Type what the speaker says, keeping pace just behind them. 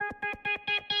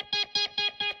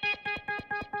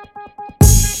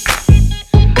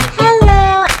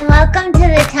Welcome to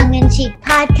the Tongue in Cheek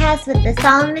podcast with the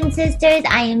Solomon Sisters.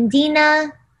 I am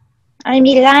Dina. I'm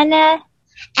Ilana.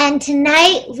 And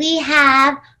tonight we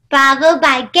have Bravo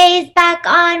by Gays back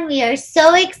on. We are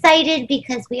so excited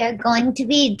because we are going to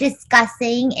be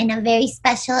discussing in a very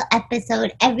special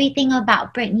episode everything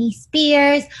about Britney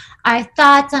Spears, our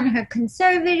thoughts on her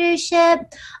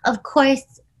conservatorship. Of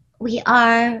course, we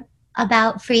are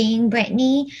about freeing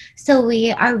Britney, so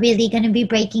we are really going to be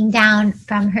breaking down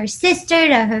from her sister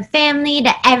to her family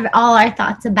to all our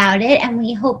thoughts about it, and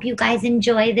we hope you guys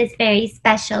enjoy this very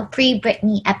special Free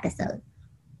Britney episode.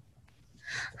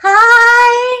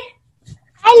 Hi!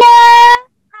 Hello!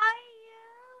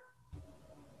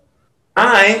 How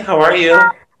are you? Hi, how are you?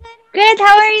 Good,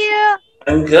 how are you?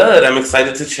 I'm good. I'm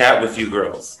excited to chat with you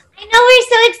girls. I know, we're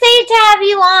so excited to have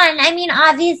you on. I mean,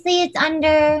 obviously it's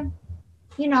under,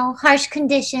 harsh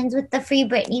conditions with the Free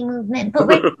Britney movement, but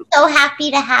we're so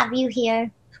happy to have you here.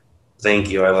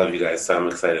 Thank you. I love you guys, so I'm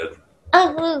excited.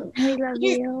 Oh, I love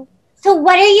you. So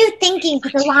what are you thinking?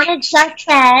 Because Alana just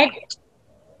said...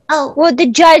 Oh. Well,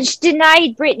 the judge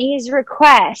denied Britney's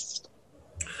request.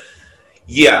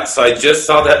 Yeah, so I just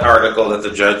saw that article that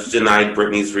the judge denied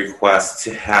Britney's request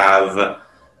to have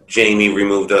Jamie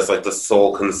removed as like the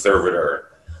sole conservator.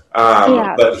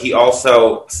 But he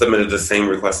also submitted the same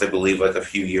request, I believe, like a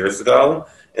few years ago,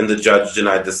 and the judge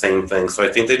denied the same thing. So I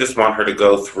think they just want her to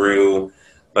go through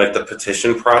like the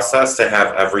petition process to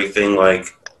have everything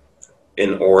like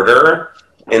in order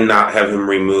and not have him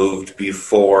removed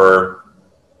before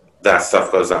that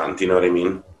stuff goes on. Do you know what I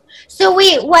mean? So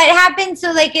wait, what happened?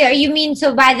 So like, you mean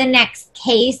so by the next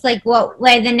case, like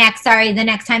the next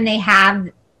time they have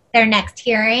their next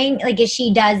hearing, like if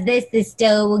she does this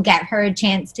still will get her a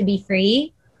chance to be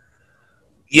free?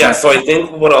 Yeah, so I think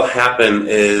what'll happen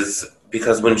is,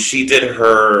 because when she did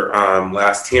her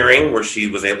last hearing where she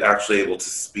was actually able to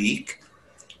speak,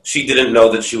 she didn't know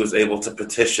that she was able to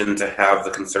petition to have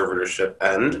the conservatorship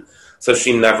end. So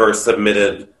she never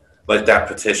submitted like that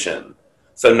petition.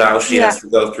 So now she has to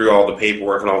go through all the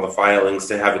paperwork and all the filings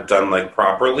to have it done like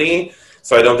properly.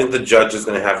 So I don't think the judge is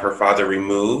going to have her father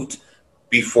removed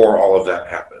before all of that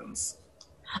happens.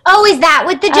 Oh, is that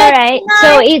what the judge? All right.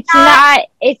 So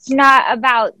it's not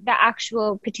about the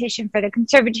actual petition for the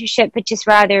conservatorship, but just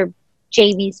rather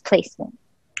Jamie's placement.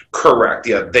 Correct.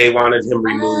 Yeah, they wanted him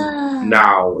removed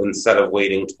now instead of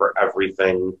waiting for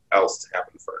everything else to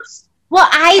happen first. Well,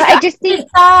 I just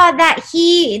saw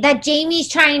that Jamie's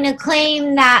trying to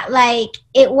claim that like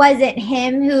it wasn't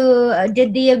him who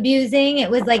did the abusing. It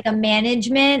was like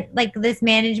this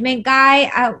management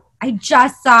guy. I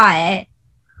just saw it.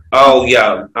 Oh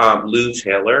yeah, Lou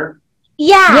Taylor.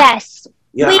 Yeah. Yes.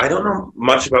 Yeah, I don't know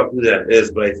much about who that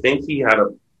is, but I think he had a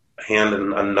hand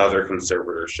in another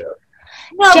conservatorship.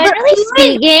 No, generally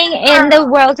speaking, in the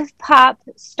world of pop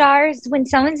stars, when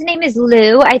someone's name is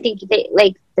Lou, I think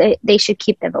they should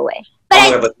keep them away.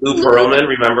 But Lou Peronin,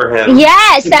 remember him?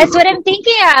 Yes, that's what I'm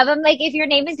thinking of. I'm like, if your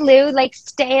name is Lou, like,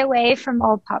 stay away from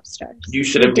all pop stars. You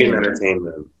shouldn't be in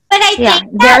entertainment. But I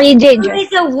think very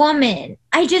dangerous. Is a woman.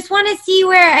 I just want to see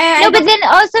where. No, but then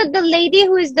also the lady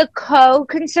who is the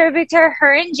co-conservator,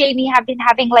 her and Jamie have been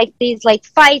having like these like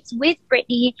fights with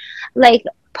Britney, like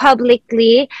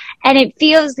publicly, and it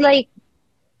feels like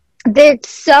they're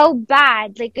so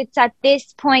bad. Like it's at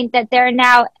this point that they're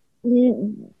now,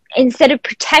 instead of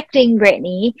protecting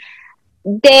Britney,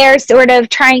 they're sort of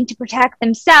trying to protect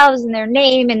themselves and their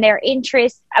name and their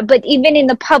interests, but even in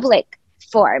the public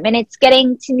form. And it's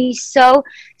getting to me so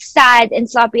sad and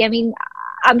sloppy. I mean,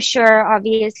 I'm sure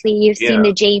obviously you've seen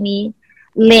the Jamie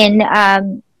Lynn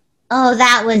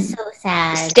that was so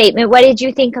sad statement. What did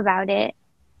you think about it?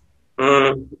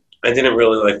 I didn't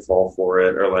really like fall for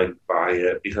it or like buy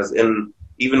it, because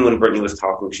even when Britney was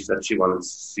talking, she said she wanted to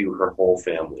sue her whole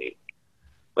family.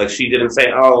 Like she didn't say,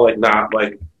 not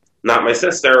my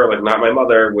sister or like not my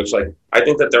mother, which like I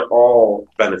think that they're all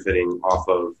benefiting off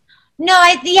of. No,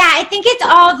 I think it's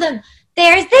all them.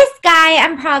 There's this guy,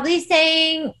 I'm probably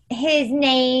saying his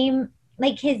name,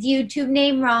 like his YouTube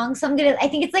name wrong, so I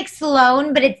think it's like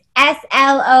Sloan, but it's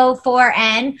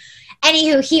SLO4N.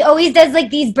 Anywho, he always does like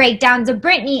these breakdowns of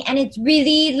Britney, and it's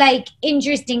really like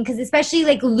interesting because especially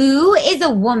like Lou is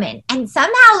a woman, and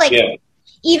somehow like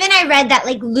even I read that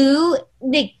like Lou,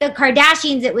 the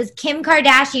Kardashians, it was Kim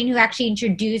Kardashian who actually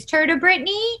introduced her to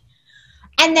Britney.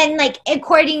 And then, like,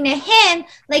 according to him,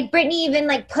 like, Britney even,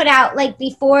 like, put out, like,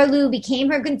 before Lou became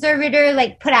her conservator,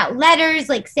 like, put out letters,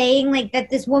 like, saying, like,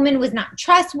 that this woman was not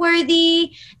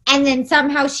trustworthy. And then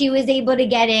somehow she was able to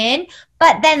get in.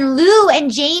 But then Lou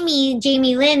and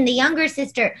Jamie Lynn, the younger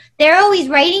sister, they're always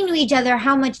writing to each other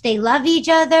how much they love each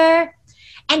other.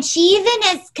 And she even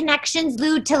has connections,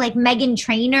 Lou, to like Meghan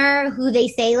Trainor, who they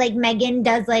say like Meghan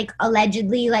does like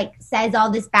allegedly like says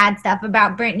all this bad stuff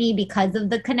about Britney because of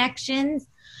the connections.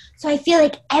 So I feel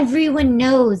like everyone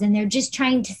knows and they're just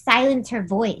trying to silence her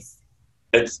voice.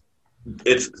 It's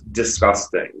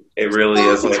disgusting. It really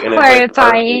is. Like, and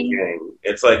horrifying.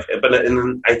 It's like, but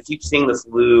and I keep seeing this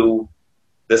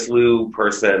Lou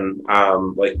person,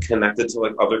 like connected to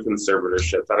like other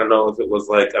conservatorships. I don't know if it was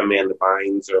like Amanda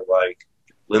Bynes or like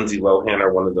Lindsay Lohan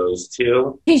or one of those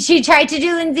two. She tried to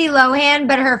do Lindsay Lohan,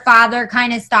 but her father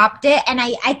kind of stopped it. And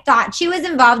I thought she was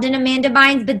involved in Amanda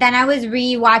Bynes, but then I was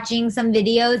re-watching some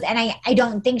videos, and I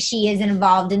don't think she is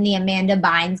involved in the Amanda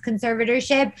Bynes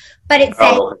conservatorship, but it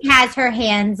says she has her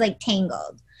hands like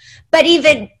tangled. But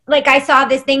even, like, I saw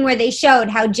this thing where they showed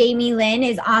how Jamie Lynn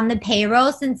is on the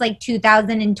payroll since like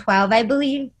 2012, I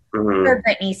believe, for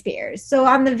Britney Spears. So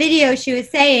on the video, she was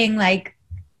saying like,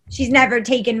 she's never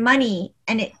taken money,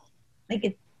 and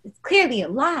it's clearly a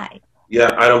lie.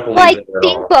 Yeah, I don't believe it at all. I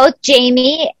think both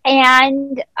Jamie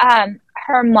and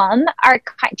her mom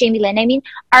Jamie Lynn,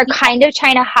 are kind of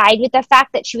trying to hide with the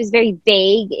fact that she was very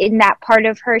vague in that part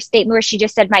of her statement where she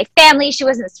just said my family. She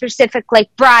wasn't specific like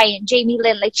Brian, Jamie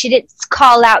Lynn, like she didn't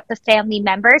call out the family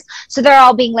members. So they're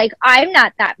all being like, I'm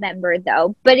not that member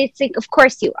though. But it's like, of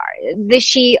course you are.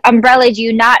 She umbrellaed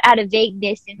you not out of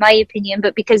vagueness, in my opinion,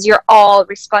 but because you're all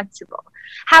responsible.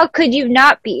 How could you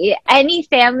not be? Any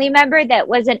family member that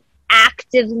wasn't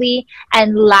actively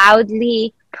and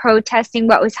loudly protesting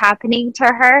what was happening to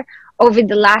her over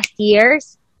the last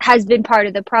years has been part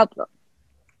of the problem.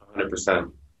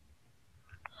 100%.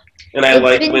 And I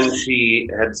like when she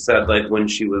had said, like, when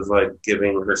she was like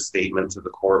giving her statement to the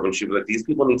court, when she was like, these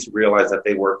people need to realize that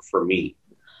they work for me.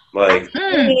 Like,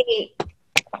 I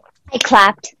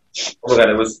clapped. Oh my God,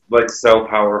 it was like so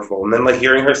powerful. And then like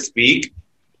hearing her speak,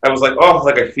 I was like, oh,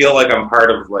 like I feel like I'm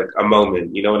part of like a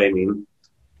moment. You know what I mean?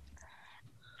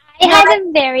 I had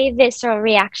a very visceral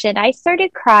reaction. I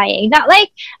started crying, not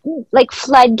like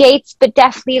floodgates, but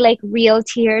definitely like real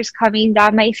tears coming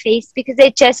down my face, because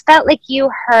it just felt like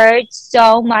you heard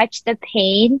so much the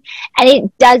pain, and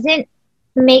it doesn't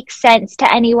make sense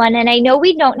to anyone. And I know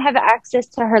we don't have access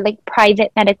to her like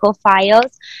private medical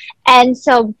files, and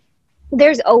so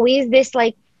there's always this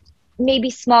like maybe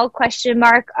small question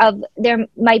mark of there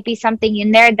might be something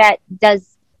in there that does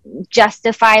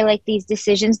justify like these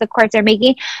decisions the courts are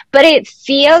making, but it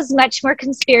feels much more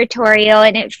conspiratorial,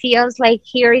 and it feels like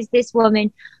here is this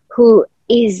woman who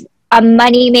is a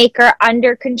money maker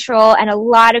under control, and a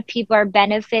lot of people are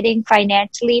benefiting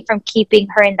financially from keeping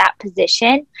her in that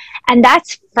position, and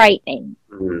that's frightening.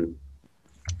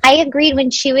 I agreed when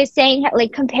she was saying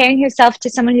like comparing herself to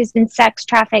someone who's been sex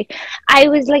trafficked. I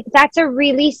was like, that's a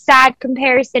really sad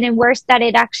comparison, and worse that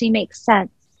it actually makes sense.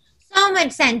 So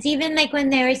much sense. Even like when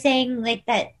they were saying like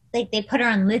that, like they put her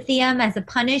on lithium as a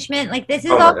punishment. Like this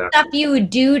is all stuff you would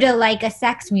do to like a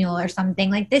sex mule or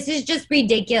something. Like this is just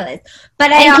ridiculous.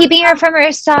 But keeping her from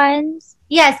her sons.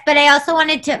 Yes, but I also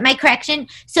wanted to my correction.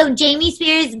 So Jamie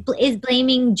Spears is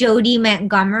blaming Jody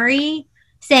Montgomery,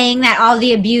 saying that all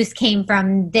the abuse came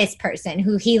from this person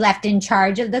who he left in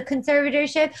charge of the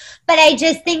conservatorship. But I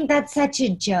just think that's such a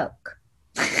joke.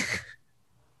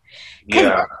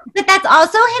 Yeah. But that's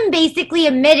also him basically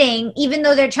admitting, even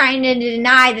though they're trying to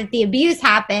deny that the abuse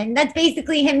happened, that's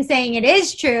basically him saying it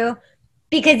is true,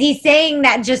 because he's saying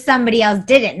that just somebody else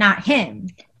did it, not him.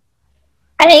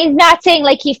 And he's not saying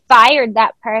like he fired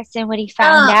that person when he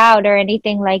found out or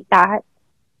anything like that.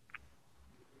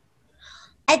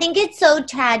 I think it's so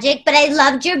tragic, but I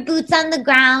loved your boots on the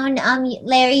ground,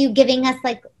 Larry, you giving us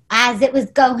like, as it was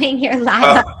going, your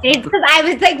live updates, because I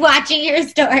was like watching your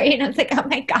story and I was like, oh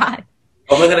my God.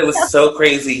 Oh my God, it was so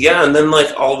crazy. Yeah, and then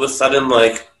like all of a sudden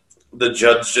like the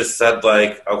judge just said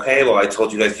like, okay, well I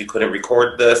told you guys you couldn't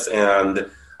record this,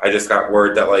 and I just got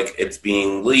word that like it's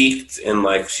being leaked, and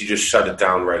like she just shut it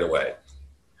down right away.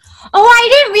 Oh, I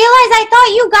didn't realize. I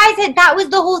thought you guys that was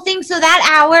the whole thing, so that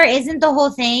hour isn't the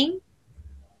whole thing?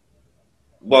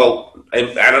 Well,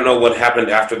 I don't know what happened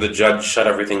after the judge shut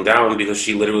everything down, because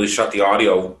she literally shut the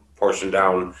audio portion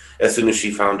down as soon as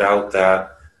she found out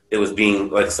that it was being,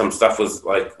 like, some stuff was,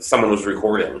 like, someone was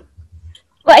recording.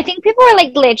 Well, I think people were,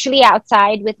 like, literally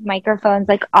outside with microphones,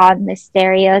 like, on the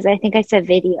stereos. I think I saw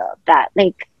video of that,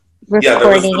 like, recording Yeah,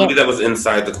 there was somebody that was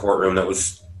inside the courtroom that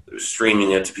was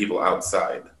streaming it to people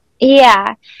outside.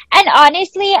 Yeah. And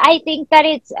honestly, I think that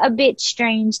it's a bit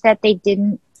strange that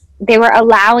they were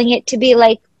allowing it to be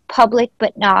like public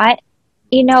but not,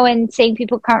 and saying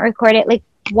people can't record it. Like,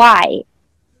 why?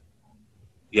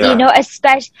 Yeah.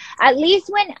 Especially at least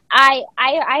when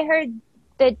I heard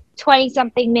the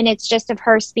 20-something minutes just of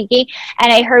her speaking.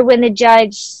 And I heard when the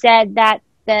judge said that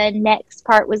the next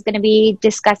part was going to be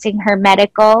discussing her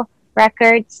medical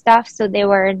record stuff, so they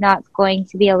were not going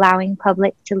to be allowing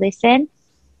public to listen.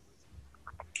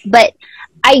 But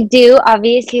I do,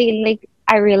 obviously, like,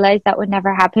 I realize that would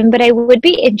never happen, but I would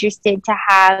be interested to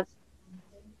have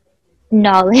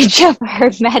knowledge of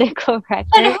her medical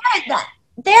record. But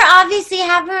they're obviously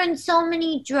have her on so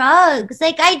many drugs.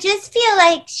 Like, I just feel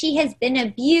like she has been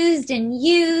abused and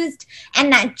used,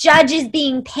 and that judge is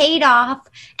being paid off,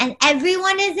 and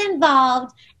everyone is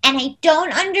involved. And I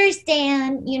don't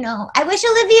understand, you know, I wish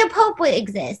Olivia Pope would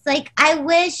exist. Like, I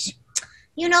wish,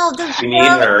 you know,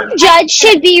 the judge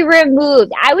should be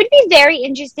removed. I would be very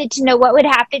interested to know what would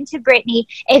happen to Britney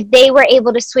if they were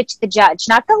able to switch the judge.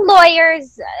 Not the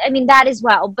lawyers, I mean, that as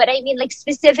well. But I mean, like,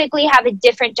 specifically have a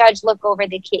different judge look over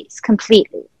the case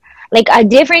completely. Like, a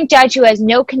different judge who has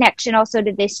no connection also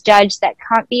to this judge, that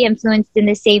can't be influenced in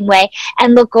the same way,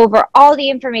 and look over all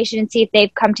the information and see if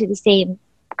they've come to the same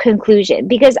conclusion.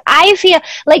 Because I feel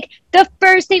like the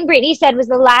first thing Britney said was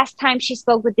the last time she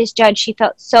spoke with this judge, she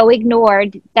felt so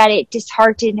ignored that it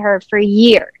disheartened her for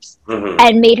years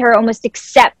and made her almost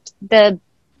accept the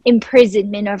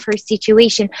imprisonment of her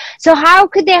situation. So how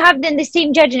could they have then the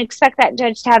same judge and expect that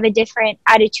judge to have a different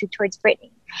attitude towards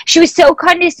Britney? She was so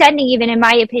condescending, even in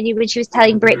my opinion, when she was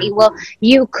telling Britney, well,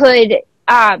 you could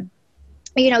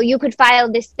you could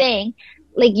file this thing.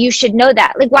 Like, you should know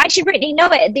that. Like, why should Britney know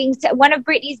it? One of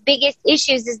Britney's biggest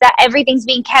issues is that everything's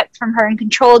being kept from her and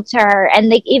controlled to her. And,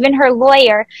 like, even her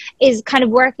lawyer is kind of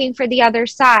working for the other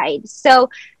side. So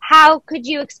how could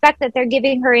you expect that they're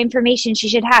giving her information she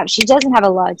should have? She doesn't have a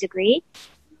law degree.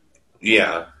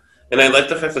 Yeah. And I like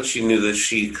the fact that she knew that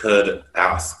she could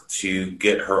ask to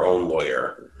get her own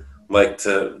lawyer. Like,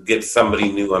 to get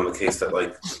somebody new on the case that,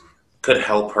 like, could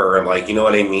help her. Like, you know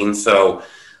what I mean? So...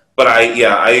 But I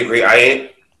agree.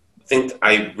 I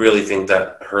really think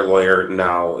that her lawyer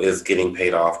now is getting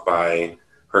paid off by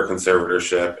her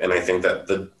conservatorship, and I think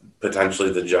that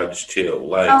potentially the judge too.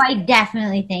 Like, oh, I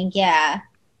definitely think, yeah.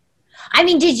 I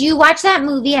mean, did you watch that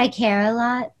movie, I Care a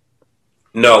Lot?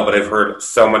 No, but I've heard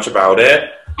so much about it.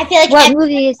 I feel like what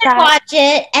movie is that? Watch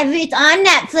it. It's on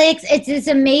Netflix. It's this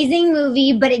amazing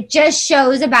movie, but it just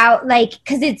shows about, like,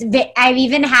 because I've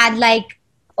even had, like,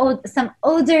 some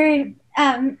older...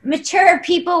 mature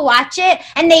people watch it,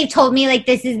 and they've told me, like,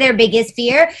 this is their biggest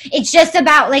fear. It's just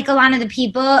about, like, a lot of the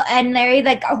people, and Larry,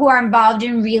 like, who are involved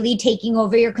in really taking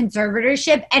over your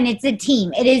conservatorship, and it's a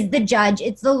team. It is the judge,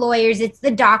 it's the lawyers, it's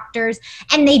the doctors,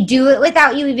 and they do it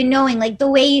without you even knowing. Like, the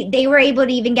way they were able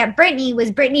to even get Britney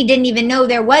was Britney didn't even know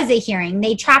there was a hearing.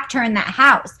 They trapped her in that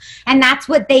house, and that's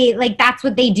what they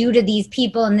do to these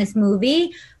people in this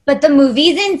movie. But the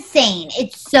movie's insane.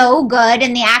 It's so good,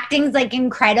 and the acting's, like,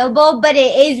 incredible, but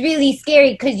it is really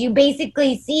scary because you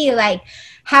basically see, like,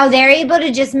 how they're able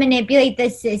to just manipulate the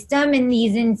system in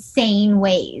these insane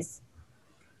ways.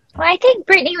 Well, I think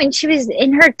Britney, when she was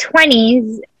in her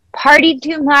 20s, partied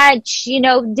too much, you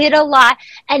know, did a lot,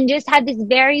 and just had this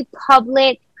very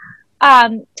public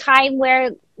time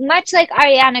where, much like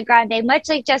Ariana Grande, much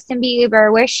like Justin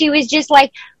Bieber, where she was just,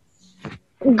 like,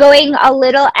 going a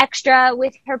little extra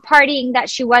with her partying, that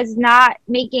she was not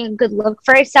making a good look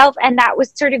for herself, and that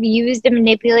was sort of used and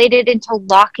manipulated into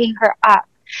locking her up.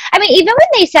 I mean, even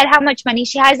when they said how much money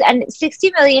she has, and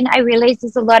 60 million, I realize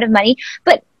is a lot of money,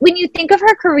 but when you think of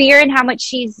her career and how much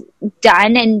she's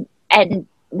done and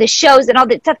the shows and all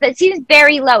that stuff, that seems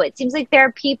very low. It seems like there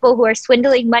are people who are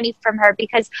swindling money from her,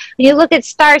 because when you look at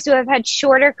stars who have had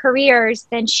shorter careers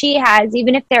than she has,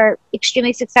 even if they're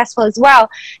extremely successful as well,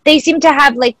 they seem to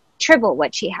have, like, triple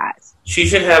what she has. She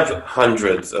should have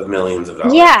hundreds of millions of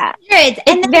dollars. Yeah.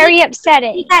 It's very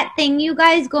upsetting. That thing you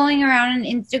guys going around on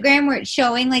Instagram where it's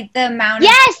showing, like, the amount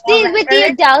yes, with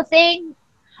the Adele thing.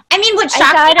 I mean, what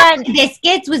shocked me about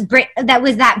Biscuits was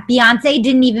that Beyonce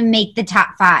didn't even make the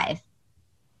top 5.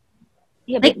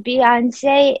 Yeah, like, but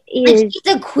Beyonce is... Like,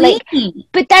 she's a queen. Like,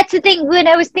 but that's the thing, when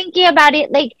I was thinking about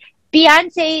it, like,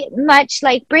 Beyonce, much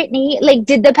like Britney, like,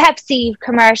 did the Pepsi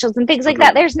commercials and things like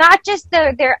that. There's not just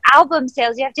their album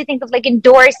sales. You have to think of, like,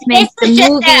 endorsements, the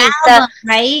movies,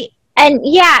 right? And,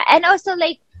 yeah, and also,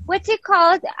 like, what's it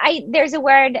called? There's a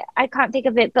word, I can't think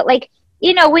of it, but, like,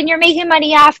 you know, when you're making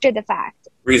money after the fact.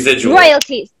 Residual.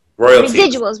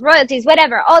 Residuals, royalties,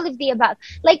 whatever, all of the above.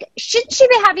 Like, shouldn't she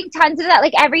be having tons of that?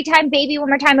 Like, every time Baby One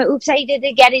More Time or Oops, I Did It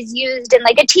Again is used in,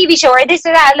 like, a TV show or this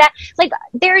or that, and that. Like,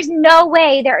 there's no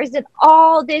way there isn't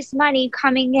all this money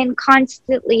coming in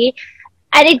constantly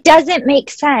And it doesn't make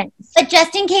sense. But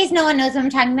just in case no one knows what I'm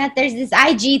talking about, there's this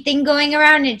IG thing going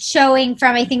around. It's showing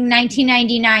from, I think,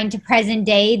 1999 to present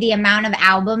day, the amount of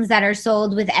albums that are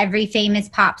sold with every famous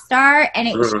pop star. And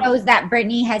it shows that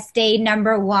Britney has stayed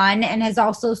number one and has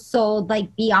also sold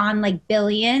like beyond like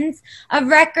billions of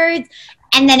records.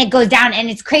 And then it goes down, and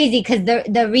it's crazy because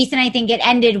the reason I think it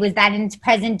ended was that in its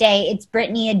present day, it's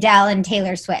Britney, Adele, and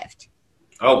Taylor Swift.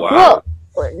 Oh, wow. Well,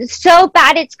 so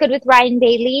bad it's good with Ryan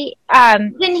Bailey.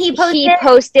 Didn't he post he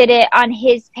posted it on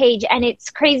his page, and it's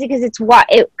crazy because it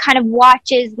kind of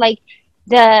watches like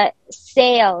the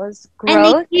sales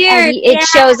growth. It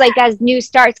shows like as new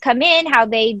stars come in, how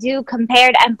they do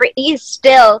compared, and Britney is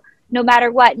still, no matter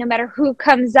what, no matter who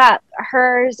comes up,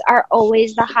 hers are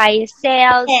always the highest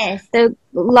sales, the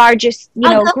largest,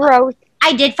 growth.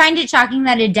 I did find it shocking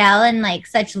that Adele in like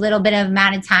such little bit of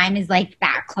amount of time is like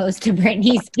that close to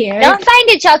Britney Spears. Don't find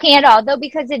it shocking at all though,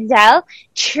 because Adele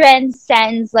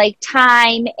transcends like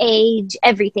time, age,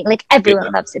 everything. Like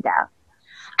everyone loves Adele.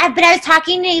 But I was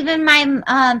talking to even my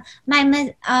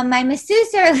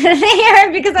masseuse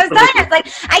earlier because I was telling her, I was like,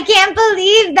 I can't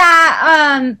believe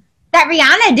that that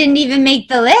Rihanna didn't even make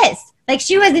the list. Like,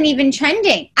 she wasn't even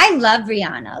trending. I love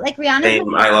Rihanna. Like,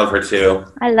 Rihanna. I love her, too.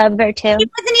 I love her, too. She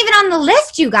wasn't even on the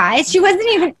list, you guys. She wasn't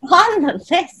even on the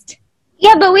list.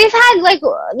 Yeah, but we've had, like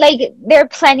there are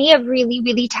plenty of really,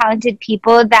 really talented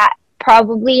people that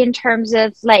probably in terms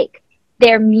of, like,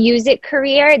 their music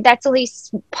career, that's only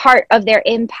part of their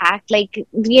impact. Like,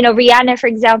 Rihanna, for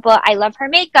example, I love her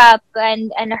makeup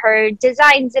and her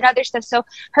designs and other stuff. So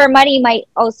her money might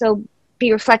also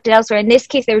be reflected elsewhere. In this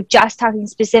case, they were just talking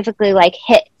specifically like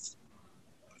hits.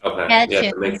 Okay, yeah,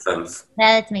 that makes sense.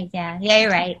 Yeah,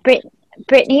 you're right.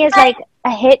 Britney is like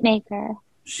a hit maker.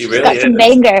 She's really got some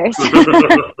bangers.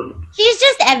 She's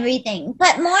just everything.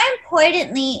 But more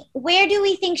importantly, where do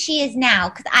we think she is now?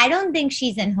 Because I don't think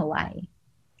she's in Hawaii.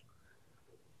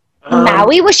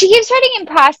 Maui? Well, she keeps writing in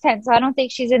past tense, so I don't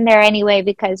think she's in there anyway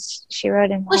because she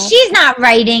wrote in. Well, she's not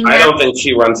writing. I don't think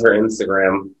she runs her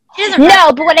Instagram.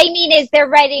 No, but what I mean is their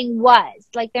writing was.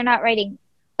 Like, they're not writing.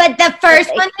 But the first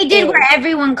one they did where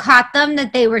everyone caught them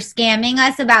that they were scamming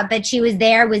us about that she was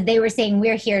there was they were saying,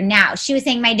 we're here now. She was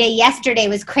saying, my day yesterday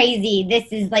was crazy.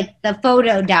 This is like the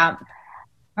photo dump.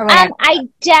 I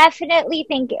definitely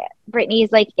think Britney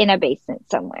is like in a basement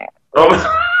somewhere.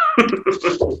 Oh.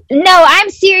 No, I'm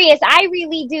serious. I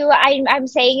really do. I'm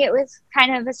saying it with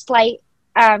kind of a slight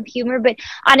humor, but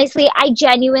honestly, I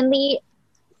genuinely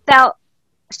felt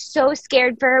so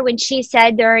scared for her when she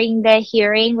said during the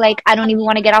hearing, like, I don't even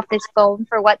want to get off this phone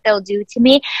for what they'll do to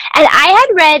me. And I had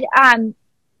read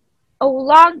a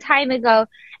long time ago,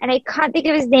 and I can't think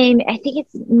of his name. I think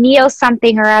it's Neil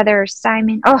something or other,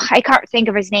 Simon. Oh, I can't think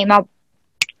of his name.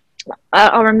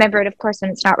 I'll remember it, of course, when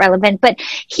it's not relevant. But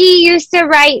he used to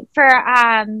write for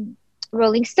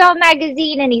Rolling Stone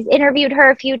magazine, and he's interviewed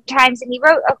her a few times, and he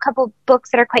wrote a couple books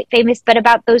that are quite famous, but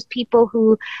about those people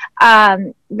who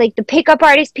like the pickup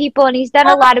artist people, and he's done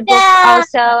a lot of books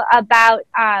also about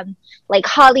like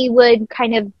Hollywood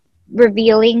kind of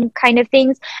revealing kind of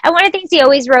things. And one of the things he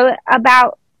always wrote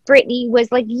about Britney was,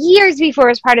 like, years before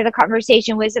as part of the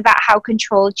conversation, was about how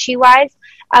controlled she was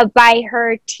by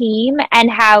her team, and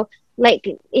how, like,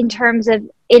 in terms of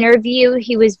interview,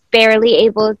 he was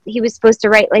supposed to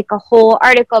write like a whole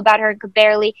article about her and could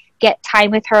barely get time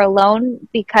with her alone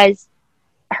because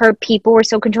her people were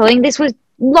so controlling. This was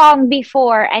long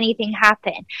before anything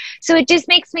happened. So it just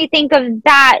makes me think of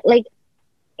that, like,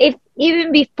 if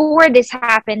even before this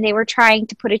happened, they were trying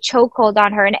to put a chokehold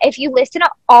on her. And if you listen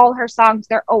to all her songs,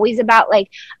 they're always about,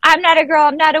 like, I'm not a girl,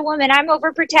 I'm not a woman, I'm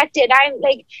overprotected, I'm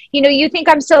like, you think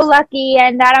I'm so lucky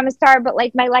and that I'm a star, but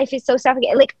like my life is so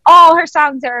suffocating. Like, all her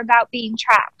songs are about being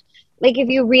trapped. Like, if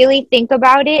you really think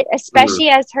about it, especially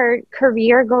as her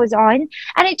career goes on.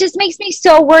 And it just makes me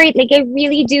so worried. Like, I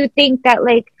really do think that,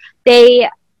 like, they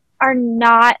are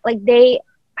not, like, they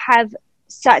have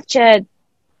such a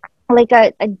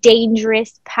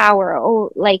dangerous power,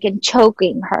 like, in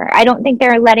choking her. I don't think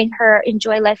they're letting her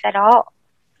enjoy life at all.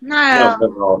 No.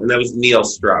 And that was Neil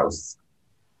Strauss.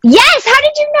 Yes! How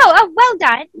did you know? Oh, well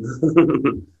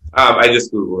done. I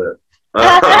just Googled it.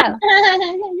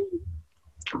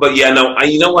 But yeah, no,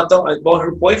 you know what though?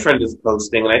 Her boyfriend is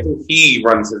posting, and I think he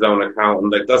runs his own account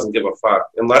and, like, doesn't give a fuck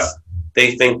unless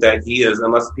they think that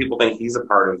unless people think he's a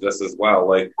part of this as well.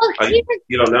 Like,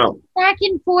 you don't know. Back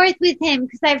and forth with him,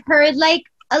 because I've heard, like,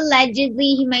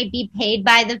 allegedly he might be paid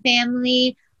by the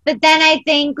family, but then I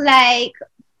think, like,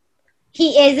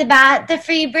 he is about the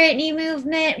Free Britney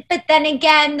movement, but then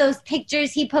again, those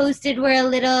pictures he posted were a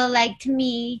little, like, to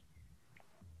me,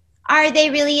 are they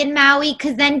really in Maui?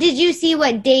 Because then did you see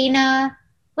what Dana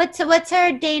what's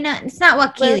her Dana? It's not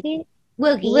Wilkie.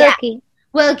 Wilkie. Yeah.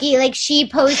 Wilkie, like she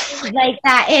posted like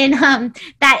that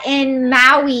in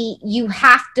Maui you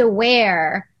have to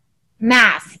wear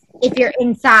masks if you're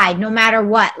inside, no matter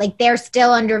what. Like they're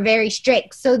still under very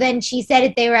strict. So then she said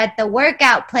if they were at the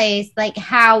workout place, like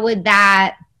how would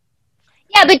that?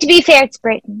 Yeah, but to be fair, it's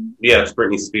Britney. Yeah, it's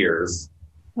Britney Spears.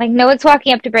 Like no one's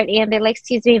walking up to Britney and be like,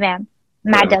 "Excuse me, ma'am,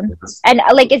 madam," and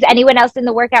like, is anyone else in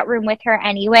the workout room with her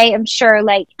anyway? I'm sure.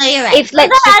 Like, right. If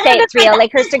let's just say it's real,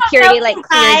 like her security like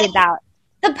cleared it out.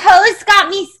 The post got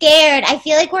me scared. I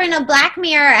feel like we're in a Black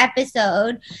Mirror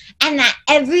episode and that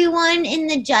everyone in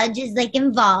the judge is like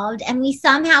involved and we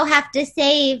somehow have to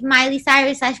save Miley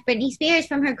Cyrus / Britney Spears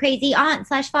from her crazy aunt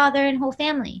 / father and whole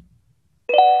family.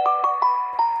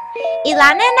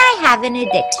 Ilana and I have an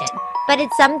addiction, but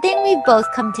it's something we've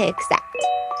both come to accept.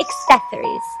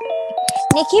 Accessories.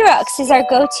 Nikki Rocks is our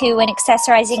go-to when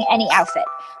accessorizing any outfit.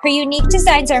 Her unique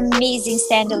designs are amazing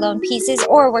standalone pieces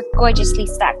or work gorgeously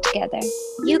stacked together.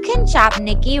 You can shop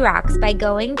Nikki Rocks by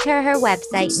going to her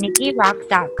website,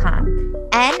 nikkirocks.com.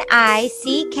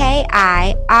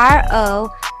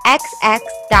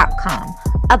 NICKIROXX.com.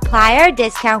 Apply our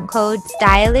discount code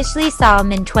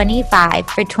StylishlySolomon25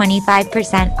 for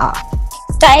 25% off.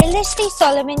 Stylishly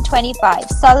Solomon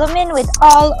 25. Solomon with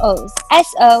all O's.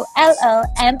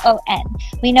 SOLOMON.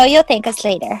 We know you'll thank us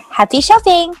later. Happy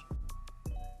shopping!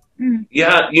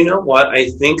 Yeah, you know what?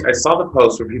 I think I saw the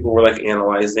post where people were like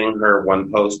analyzing her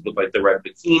one post with like the red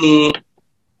bikini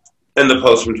and the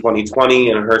post from 2020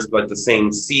 and hers like the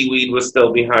same seaweed was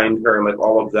still behind her and like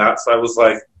all of that. So I was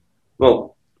like,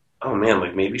 well, oh man,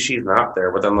 like maybe she's not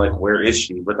there. But then like, where is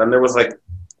she? But then there was like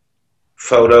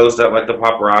photos that like the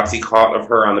paparazzi caught of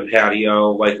her on the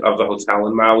patio like of the hotel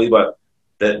in Maui, but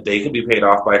that they could be paid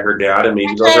off by her dad and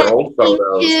maybe those are old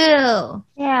photos.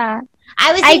 Yeah.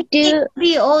 I was thinking it could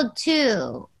be old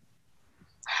too.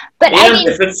 But and I mean,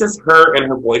 if it's just her and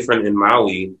her boyfriend in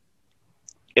Maui,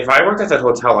 if I worked at that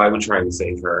hotel, I would try and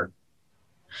save her.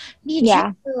 Me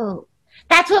too.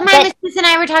 That's what my mistress and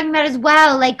I were talking about as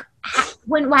well. Like,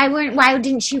 why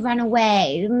didn't she run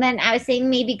away? And then I was saying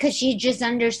maybe because she's just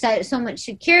under so much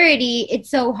security, it's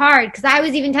so hard. Because I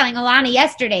was even telling Alana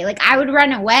yesterday, like I would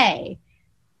run away,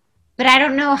 but I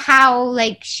don't know how.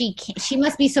 Like she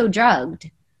must be so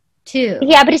drugged. Too.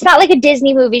 Yeah, but it's not like a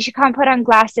Disney movie. She can't put on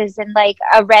glasses and like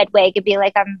a red wig and be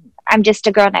like, I'm just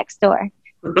a girl next door.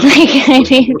 Like, I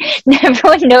mean,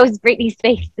 everyone knows Britney's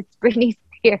face. It's Britney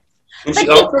Spears. And she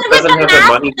also doesn't have the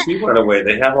money to run away.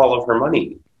 They have all of her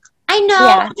money. I know.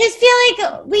 Yeah. I just feel like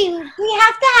we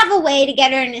have to have a way to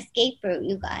get her an escape route,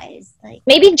 you guys. Like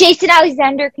maybe Jason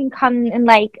Alexander can come and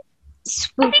like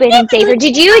swoop in and save her.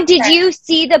 Did you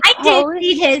see the post? I did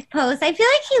read his post. I feel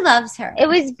like he loves her. It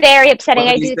was very upsetting.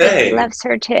 I do think he loves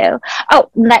her too. Oh,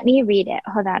 let me read it.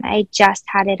 Hold on. I just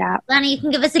had it up. Lana, you can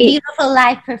give us a beautiful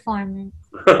live performance.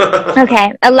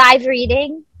 Okay. A live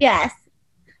reading? Yes.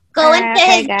 Go into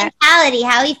his mentality,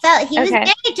 how he felt. He was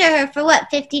married to her for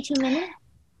what, 52 minutes?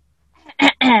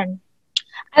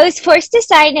 I was forced to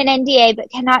sign an NDA, but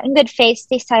cannot in good faith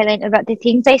stay silent about the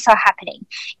things I saw happening.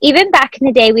 Even back in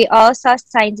the day, we all saw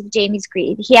signs of Jamie's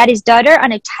greed. He had his daughter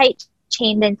on a tight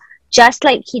chain then, just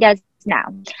like he does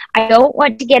now. I don't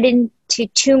want to get into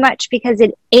too much because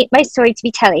it ain't my story to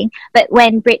be telling, but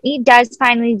when Britney does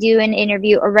finally do an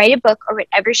interview or write a book or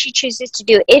whatever she chooses to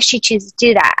do, if she chooses to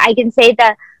do that, I can say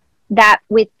that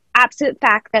with absolute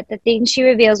fact that the things she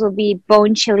reveals will be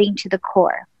bone-chilling to the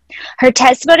core. Her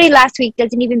testimony last week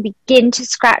doesn't even begin to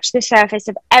scratch the surface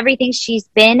of everything she's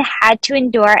had to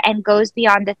endure and goes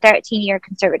beyond the 13-year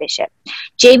conservatorship.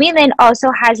 Jamie Lynn also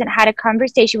hasn't had a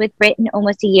conversation with Brit in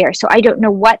almost a year, so I don't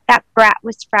know what that brat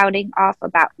was spouting off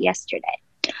about yesterday.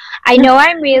 I know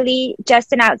I'm really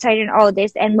just an outsider in all of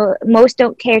this, and most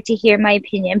don't care to hear my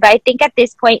opinion, but I think at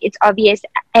this point it's obvious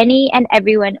any and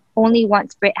everyone only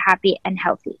wants Brit happy and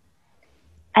healthy.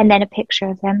 And then a picture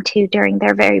of them, too, during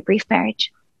their very brief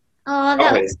marriage. Oh,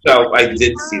 okay, so I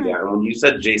did see that. And when you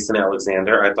said Jason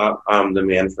Alexander, I thought the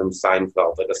man from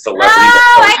Seinfeld, like a celebrity.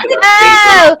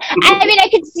 Oh, I mean, I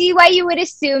could see why you would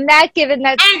assume that, given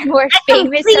that more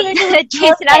famous of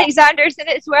Jason Alexander's in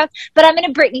this world. But I'm in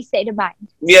a Britney state of mind.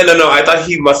 Yeah, no. I thought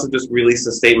he must have just released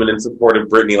a statement in support of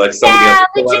Britney, like so many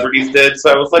other celebrities did.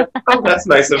 So I was like, oh, that's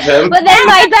nice of him. Well, then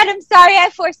my bad. I'm sorry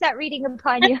I forced that reading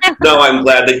upon you. No, I'm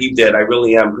glad that he did. I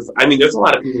really am. Because, I mean, there's a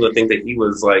lot of people that think that he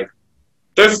was like,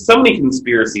 there's so many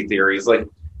conspiracy theories. Like,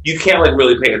 you can't like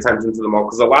really pay attention to them all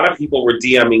because a lot of people were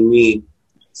DMing me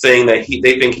saying that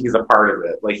they think he's a part of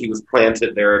it. Like he was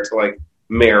planted there to like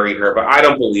marry her, but I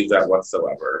don't believe that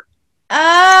whatsoever.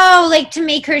 Oh, like to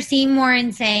make her seem more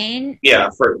insane? Yeah,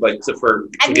 to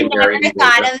I've get never married.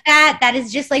 thought of that. That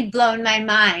has just like blown my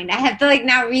mind. I have to like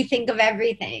now rethink of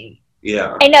everything.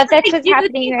 Yeah. I know that's what's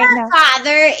happening right now. Her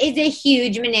father is a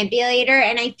huge manipulator,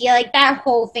 and I feel like that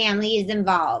whole family is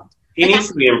involved. He needs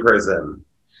to be in prison.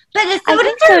 But so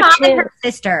does her mom and her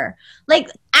sister. Like,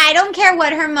 I don't care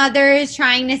what her mother is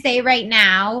trying to say right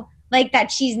now, like that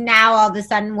she's now all of a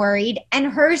sudden worried. And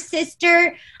her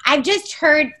sister, I've just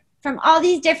heard from all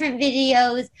these different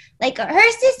videos, like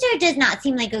her sister does not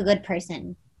seem like a good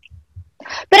person.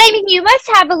 But I mean, you must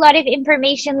have a lot of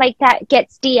information like that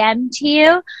gets DM'd to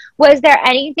you. Was there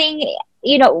anything,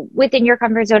 you know, within your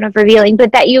comfort zone of revealing,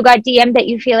 but that you got DM'd that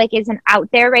you feel like isn't out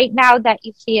there right now, that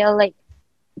you feel like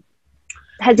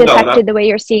has affected the way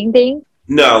you're seeing things?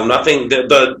 No, nothing.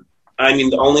 The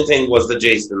only thing was the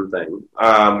Jason thing,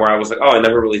 where I was like, oh, I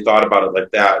never really thought about it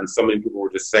like that. And so many people were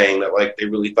just saying that, like, they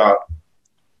really thought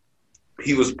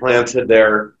he was planted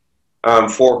there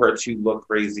for her to look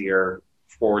crazier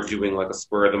for doing, like, a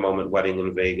spur-of-the-moment wedding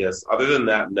in Vegas. Other than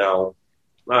that, no.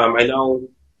 I know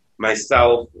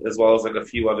myself, as well as, like, a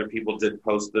few other people did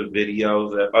post the video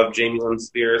of Jamie Lynn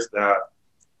Spears that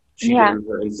she did in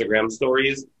her Instagram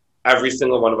stories. Every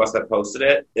single one of us that posted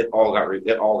it, it all got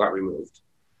removed.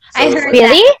 So I heard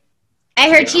really?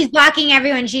 I heard she's blocking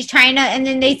everyone. She's trying to, and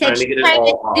then they said she's trying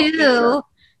to sue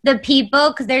the people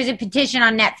because there's a petition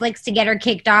on Netflix to get her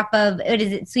kicked off of, what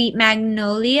is it, Sweet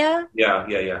Magnolia? Yeah.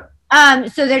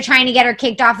 So they're trying to get her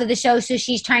kicked off of the show. So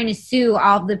she's trying to sue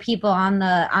all the people on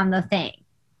the thing.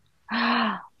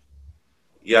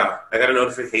 Yeah, I got a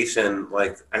notification.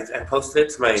 Like I posted it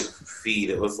to my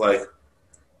feed. It was like,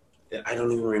 I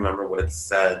don't even remember what it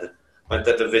said. Like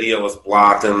that the video was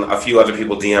blocked, and a few other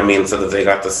people DM me and said that they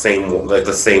got the same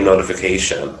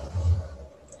notification.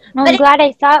 Well, I'm glad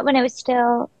I saw it when it was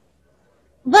still.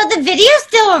 Well, the video's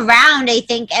still around, I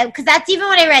think, because that's even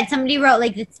what I read. Somebody wrote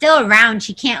like it's still around.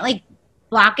 She can't like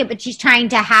block it, but she's trying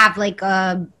to have like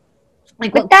a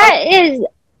like. But that is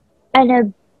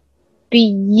an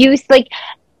abuse, like,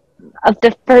 of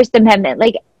the First Amendment.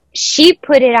 Like, she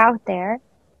put it out there.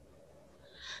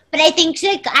 But I think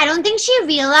I don't think she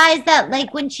realized that,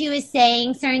 like, when she was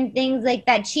saying certain things like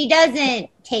that, she doesn't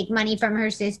take money from her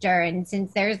sister. And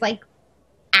since there's, like,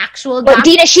 actual... Well,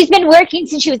 Dina, she's been working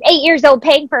since she was 8 years old,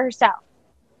 paying for herself.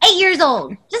 8 years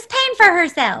old. Just paying for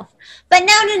herself. But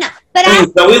no. But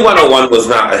Zoe 101 was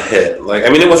not a hit. Like, I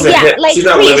mean, it was a hit. Like, she's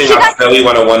not living off Zoe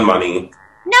 101 money.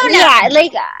 No. Yeah,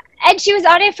 like, and she was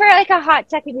on it for, like, a hot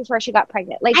second before she got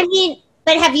pregnant. Like, I mean,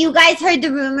 but have you guys heard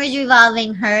the rumors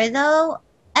revolving her, though?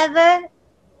 Ever?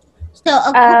 So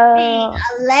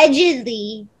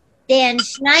allegedly Dan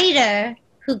Schneider,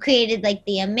 who created like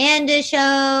the Amanda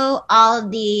Show, all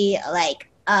of the like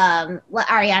what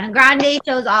Ariana Grande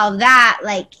shows, all of that,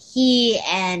 like he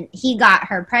got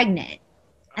her pregnant.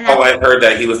 And I heard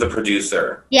that he was the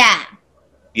producer. Yeah,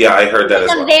 I heard that as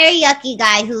well. He's a very yucky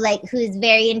guy who's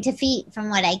very into feet, from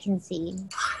what I can see.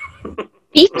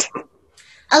 Feet?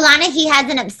 Alana, he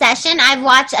has an obsession. I've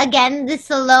watched, again, the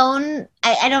Salone.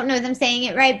 I don't know if I'm saying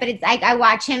it right, but it's like I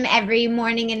watch him every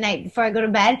morning and night before I go to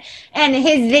bed. And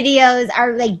his videos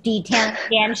are like detailing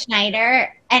Dan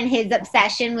Schneider and his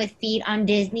obsession with feet on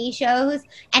Disney shows.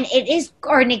 And it is,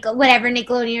 or whatever,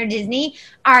 Nickelodeon or Disney.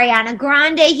 Ariana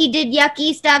Grande, he did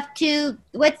yucky stuff too.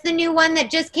 What's the new one that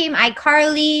just came?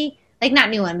 iCarly. Like, not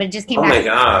new one, but it just came back. Oh my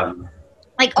God.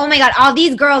 Like, oh my God, all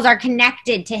these girls are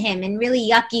connected to him in really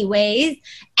yucky ways.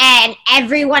 And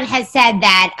everyone has said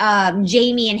that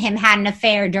Jamie and him had an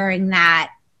affair during that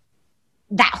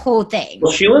whole thing.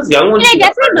 Well, she was young when I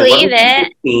definitely believe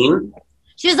it. 15?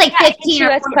 She was like 15 she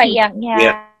was quite young,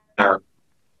 yeah.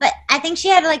 But I think she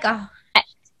had like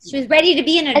she was ready to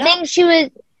be an adult. I think she was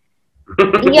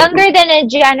younger than a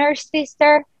Jenner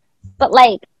sister, but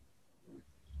like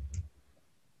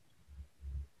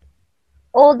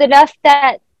old enough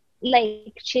that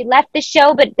like she left the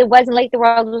show, but it wasn't like the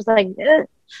world was like. Ugh.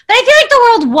 But I feel like the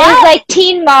world was. It was like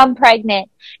teen mom pregnant.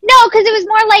 No, because it was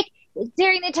more like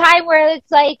during the time where it's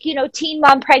like, you know, teen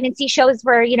mom pregnancy shows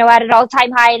were, you know, at an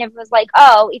all-time high, and everyone was like,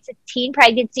 oh, it's a teen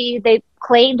pregnancy. They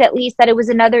claimed at least that it was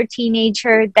another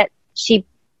teenager that she,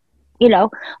 you know,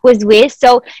 was with.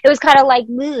 So it was kind of like,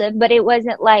 but it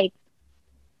wasn't like,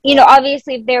 you know,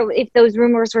 obviously if those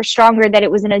rumors were stronger that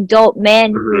it was an adult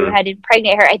man who had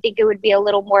impregnated her, I think it would be a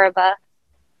little more of a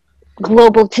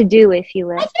global to-do, if you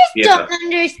will. I just don't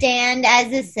understand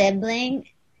as a sibling,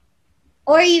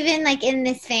 or even like in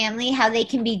this family, how they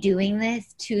can be doing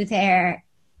this to their,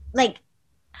 like,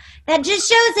 that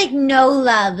just shows like no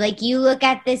love. Like, you look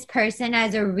at this person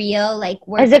as a real, like,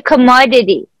 as a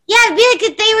commodity. Yeah, it'd be like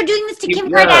if they were doing this to Kim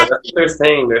Yeah, Kardashian. that's what they're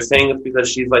saying. They're saying it's because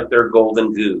she's like their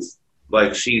golden goose.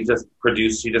 Like she just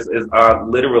is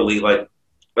literally like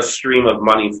a stream of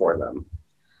money for them.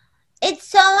 It's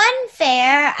so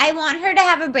unfair. I want her to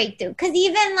have a breakthrough. Because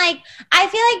even, like, I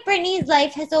feel like Britney's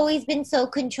life has always been so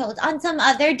controlled. On some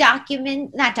other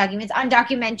on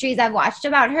documentaries I've watched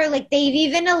about her, like, they've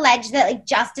even alleged that, like,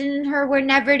 Justin and her were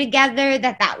never together,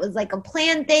 that was, like, a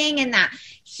planned thing, and that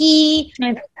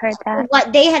I've heard that.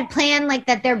 what they had planned, like,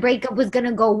 that their breakup was going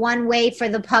to go one way for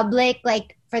the public,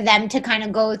 like, for them to kind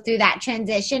of go through that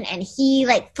transition, and he,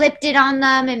 like, flipped it on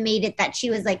them and made it that she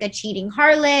was, like, a cheating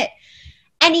harlot.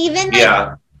 And even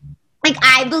like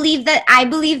I believe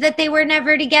that they were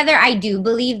never together. I do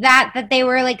believe that they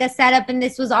were like a setup and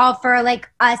this was all for like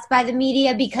us by the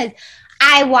media, because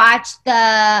I watched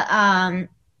the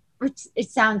which it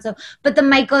sounds so, but the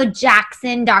Michael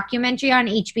Jackson documentary on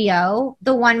HBO,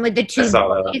 the one with the two. I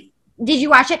saw that. Did you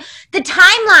watch it? The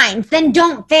timelines then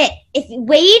don't fit. If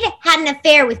Wade had an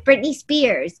affair with Britney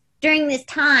Spears during this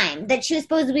time that she was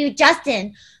supposed to be with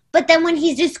Justin, but then when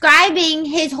he's describing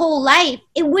his whole life,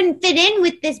 it wouldn't fit in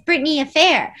with this Britney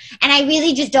affair. And I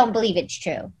really just don't believe it's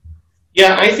true.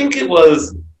 Yeah, I think it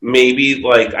was maybe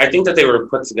like, I think that they were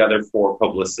put together for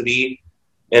publicity,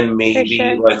 and maybe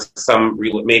like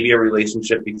maybe a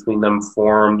relationship between them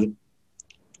formed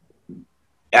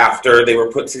after they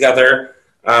were put together.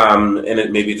 And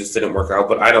it maybe just didn't work out,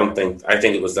 but I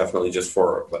think it was definitely just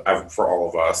for all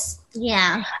of us.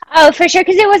 Yeah. Oh, for sure.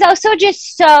 Because it was also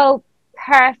just so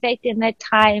perfect in the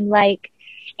time, like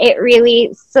it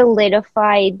really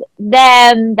solidified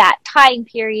them, that time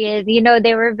period. You know,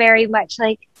 they were very much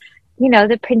like, you know,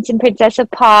 the Prince and Princess of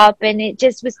Pop, and it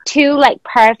just was too like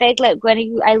perfect. Like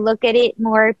when I look at it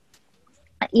more,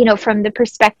 you know, from the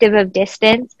perspective of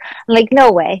distance, I'm like,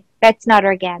 no way, that's not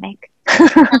organic.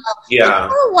 Yeah.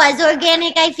 Who was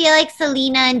organic? I feel like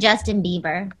Selena and Justin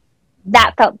Bieber.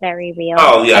 That felt very real.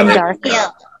 Oh yeah, and dark.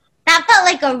 That felt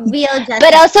like a real Justin,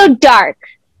 but also dark.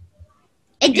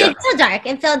 It did feel dark.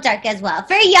 It felt dark as well.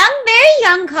 For a very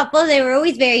young couple, they were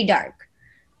always very dark.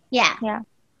 Yeah. Yeah.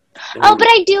 Oh, but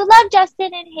I do love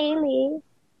Justin and Hailey.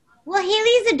 Well,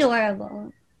 Hailey's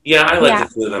adorable. Yeah, I like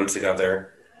the two of them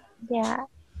together. Yeah.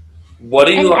 What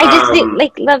do you? I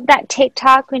just love that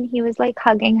TikTok when he was like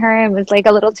hugging her and was like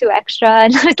a little too extra,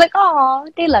 and I was like, oh,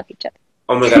 they love each other.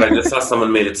 Oh my god! I just saw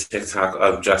someone made a TikTok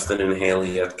of Justin and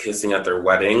Hailey kissing at their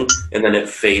wedding, and then it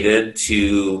faded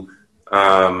to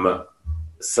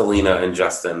Selena and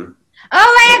Justin.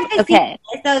 Oh, I have to see that.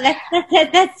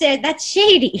 So that's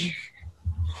shady.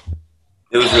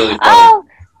 It was really funny. Oh,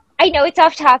 I know it's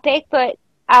off topic, but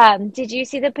did you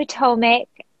see the Potomac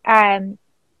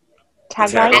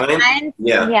tagline?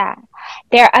 Yeah,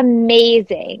 they're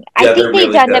amazing. I think they've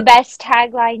really done the best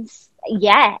taglines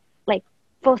yet. Like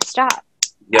full stop.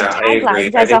 Yeah, I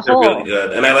agree. I think they're really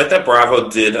good, and I like that Bravo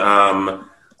did.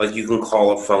 Like you can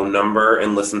call a phone number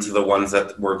and listen to the ones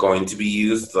that were going to be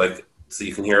used, like so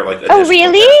you can hear like. Oh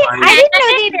really? I didn't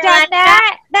know they've done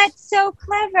that. That's so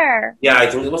clever. Yeah, I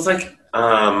think it was like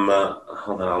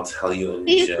hold on, I'll tell you.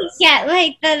 Yeah,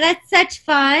 like that's such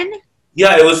fun.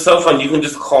 Yeah, it was so fun. You can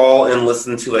just call and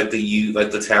listen to like the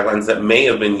taglines that may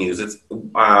have been used. It's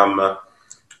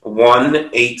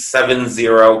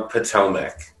 1870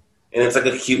 Potomac, and it's like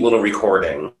a cute little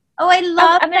recording. Oh, I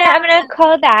love I'm gonna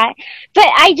call that. But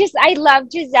I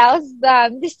love Giselle's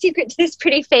the secret to this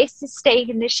pretty face is staying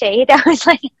in the shade. I was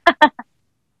like,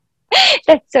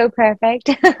 that's so perfect.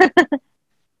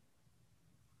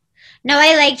 No,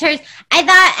 I liked hers. I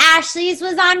thought Ashley's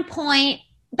was on point,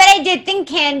 but I did think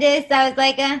Candace. I was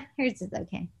like, hers is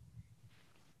okay.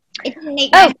 It didn't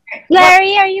make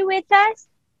Larry, are you with us?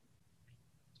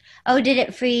 Oh, did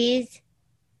it freeze?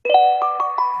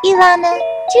 Ilana,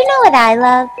 do you know what I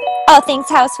love? All things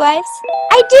housewives?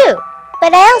 I do,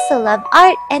 but I also love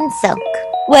art and silk.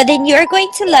 Well, then you're going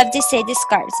to love Deseda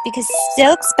scarves because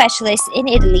silk specialists in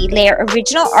Italy layer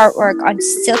original artwork on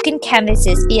silken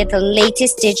canvases via the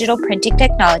latest digital printing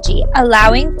technology,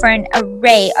 allowing for an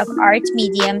array of art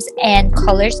mediums and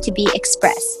colors to be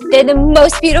expressed. They're the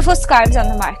most beautiful scarves on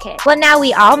the market. Well, now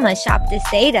we all must shop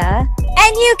Deseda.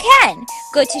 And you can!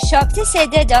 Go to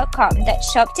shopdeseda.com,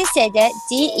 that's shopdeseda,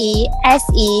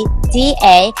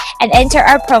 DESEDA, and enter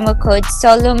our promo code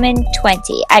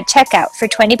Solomon20 at checkout for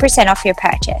 20% off your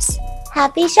purchase.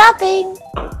 Happy shopping!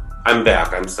 I'm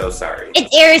back. I'm so sorry.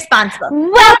 It's irresponsible.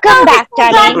 Welcome back,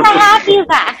 darling. Glad to have you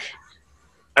back.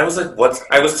 I was like, what?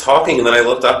 I was talking, and then I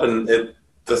looked up, and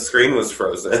the screen was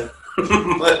frozen.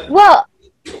 Well,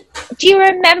 do you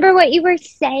remember what you were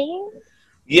saying?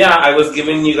 Yeah, I was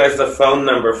giving you guys the phone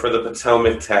number for the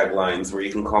Potomac taglines where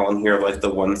you can call and hear like the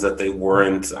ones that they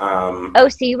weren't. Oh,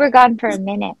 so you were gone for a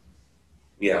minute.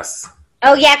 Yes.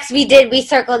 Oh, yeah, because we did. We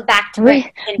circled back to it.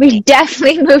 We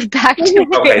definitely moved back to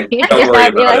Okay, don't worry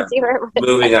about it.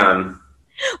 Moving on.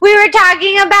 We were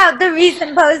talking about the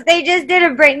recent post they just did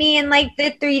of Britney in like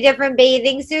the 3 different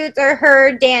bathing suits, or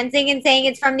her dancing and saying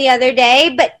it's from the other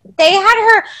day. But they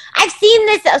had her. I've seen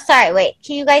this. Oh, sorry, wait.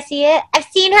 Can you guys see it? I've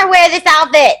seen her wear this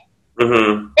outfit.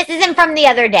 Mm-hmm. This isn't from the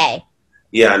other day.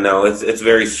 Yeah, no, it's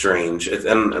very strange.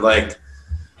 I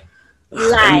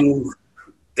mean,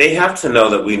 they have to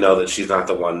know that we know that she's not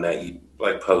the one that you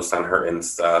like post on her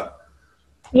Insta.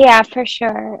 Yeah, for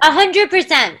sure.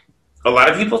 100%. A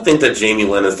lot of people think that Jamie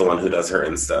Lynn is the one who does her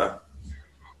Insta.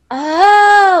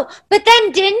 Oh, but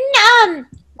then didn't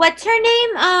what's her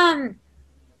name?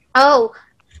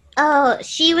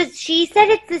 She said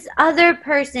it's this other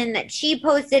person that she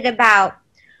posted about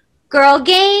Girl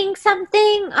Gang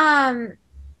something. I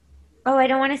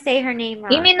don't want to say her name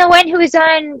wrong. You mean the one who was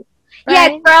on?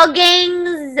 Yeah, Girl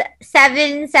Gangs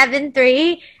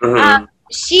 773. Mm-hmm.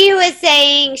 She was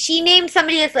saying she named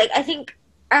somebody that's like, I think,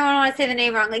 I don't want to say the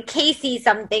name wrong, like Casey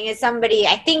something is somebody,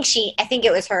 I think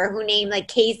it was her who named like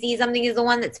Casey something is the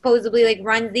one that supposedly like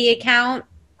runs the account.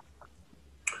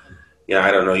 Yeah,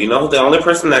 I don't know. You know, the only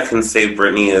person that can save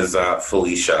Britney is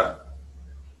Felicia.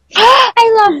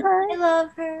 I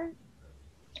love her.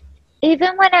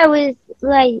 Even when I was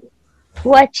like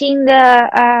watching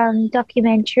the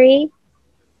documentary,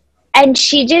 and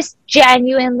she just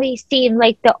genuinely seemed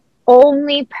like the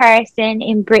only person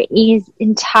in Britney's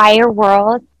entire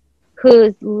world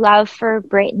whose love for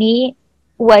Britney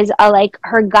was like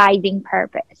her guiding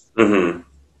purpose. Mm-hmm.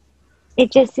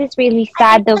 It just is really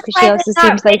sad though, because she also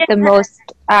seems like the most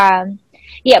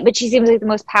but she seems like the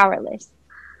most powerless.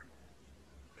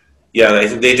 Yeah,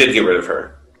 they did get rid of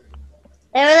her.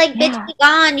 They were like, bitch, be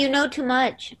gone, you know too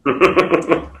much.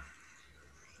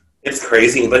 It's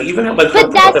crazy. Like, even like,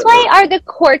 but that's why are the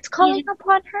courts calling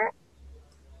upon her?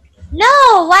 No,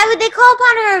 why would they call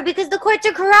upon her? Because the courts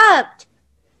are corrupt.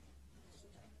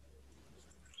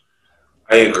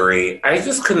 I agree. I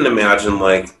just couldn't imagine,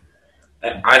 like,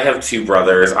 I have 2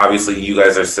 brothers. Obviously, you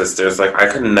guys are sisters. Like, I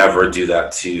could never do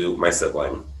that to my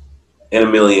sibling in a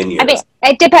million years. I mean,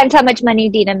 it depends how much money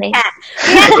Dina makes. Yeah.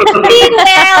 That's where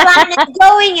Alana's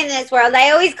going in this world.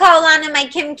 I always call Alana my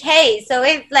Kim K. So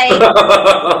if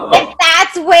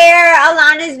that's where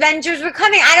Alana's ventures were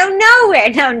coming, I don't know where.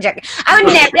 No, I'm joking. I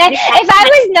would never. If I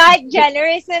was not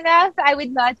generous enough, I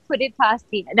would not put it past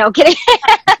Dina. No, kidding.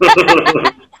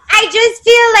 I just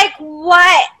feel like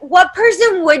what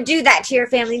person would do that to your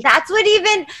family? That's what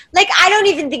even, like, I don't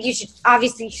even think you should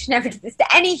never do this to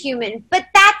any human, but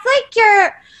that's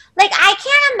like I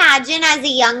can't imagine as a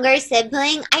younger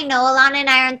sibling, I know Alana and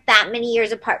I aren't that many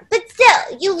years apart, but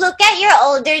still, you look at your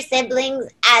older siblings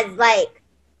as like,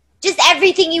 just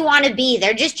everything you want to be.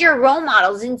 They're just your role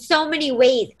models in so many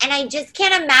ways, and I just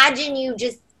can't imagine you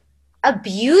just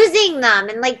abusing them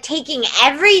and like taking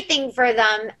everything for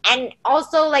them, and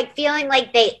also like feeling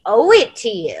like they owe it to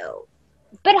you.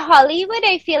 But Hollywood,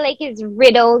 I feel like, is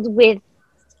riddled with,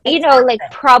 you know, like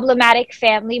problematic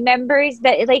family members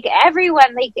that like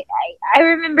everyone, like I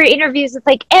remember interviews with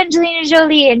like Angelina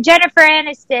Jolie and Jennifer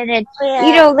Aniston and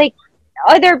you know, like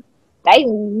other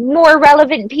more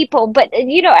relevant people, but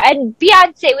you know, and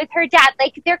Beyonce with her dad,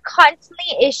 like they're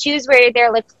constantly issues where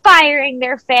they're like firing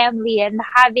their family and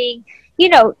having, you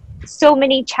know, so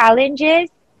many challenges.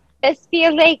 I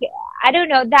feel like, I don't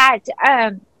know, that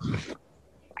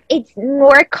it's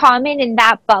more common in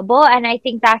that bubble, and I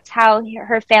think that's how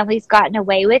her family's gotten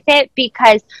away with it,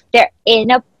 because they're in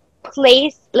a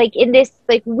place like in this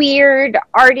like weird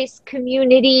artist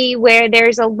community where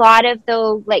there's a lot of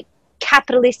the like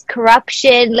capitalist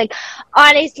corruption. Like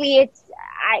honestly, it's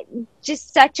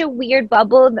just such a weird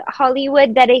bubble,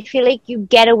 Hollywood, that I feel like you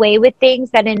get away with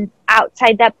things that in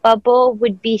outside that bubble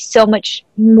would be so much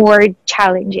more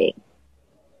challenging.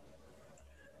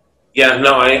 Yeah,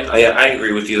 no, I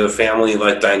agree with you. The family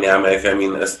like dynamic. I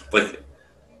mean, it's like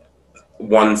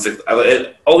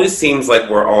it always seems like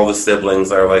where all the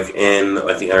siblings are like in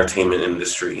like the entertainment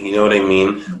industry. You know what I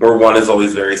mean? Where one is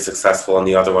always very successful and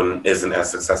the other one isn't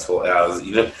as successful as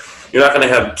you know. You're not going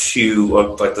to have 2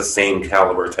 of like the same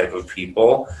caliber type of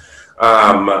people.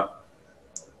 And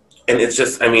it's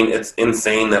just, I mean, it's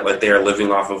insane that like they are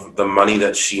living off of the money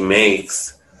that she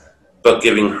makes, but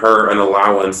giving her an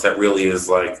allowance that really is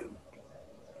like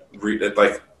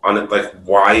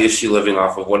why is she living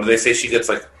off of, what do they say she gets,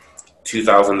 like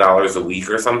 $2,000 a week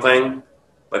or something?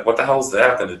 Like, what the hell is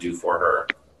that going to do for her?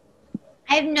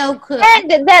 I have no clue. And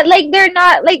that, like, they're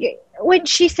not, like, when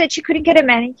she said she couldn't get a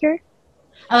manicure?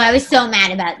 Oh, I was so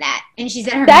mad about that. And she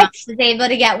said her mom was able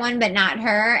to get one, but not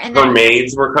her. And her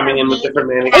maids were coming in with different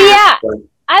manicures. Yeah.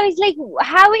 I was like,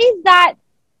 how is that?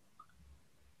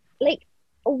 Like,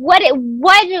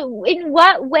 in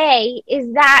what way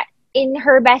is that in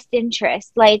her best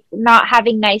interest? Like, not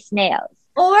having nice nails?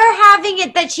 Or having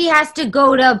it that she has to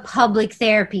go to a public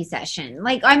therapy session.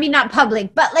 Like, I mean, not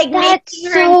public, but like that's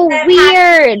so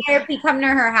weird. Therapy come to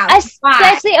her house.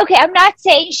 Especially, okay, I'm not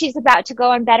saying she's about to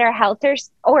go on Better Health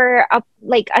or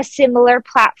a similar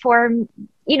platform,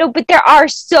 you know, but there are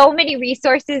so many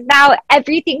resources now.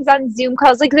 Everything's on Zoom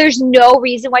calls. Like, there's no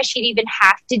reason why she'd even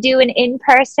have to do an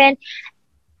in-person.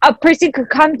 A person could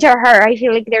come to her. I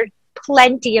feel like there's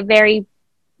plenty of very,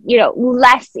 you know,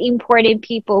 less important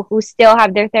people who still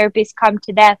have their therapists come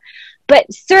to them. But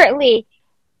certainly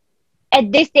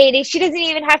at this day and age, she doesn't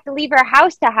even have to leave her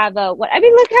house to have I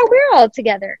mean, look how we're all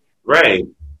together. Right.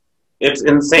 It's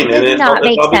insane. And it's all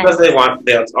because they want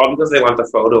the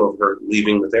photo of her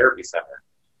leaving the therapy center.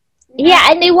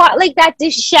 Yeah, and they want like that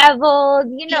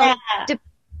disheveled, you know,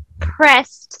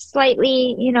 depressed,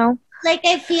 slightly, you know. Like,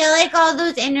 I feel like all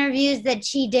those interviews that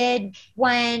she did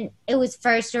when it was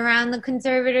first around the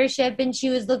conservatorship and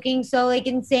she was looking so, like,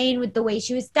 insane with the way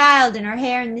she was styled and her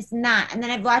hair and this and that. And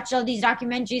then I've watched all these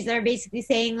documentaries that are basically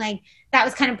saying, like, that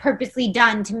was kind of purposely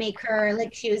done to make her,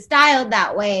 like, she was styled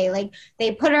that way. Like,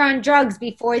 they put her on drugs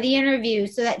before the interview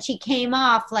so that she came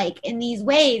off, like, in these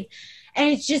ways. And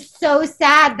it's just so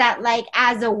sad that, like,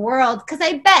 as a world, because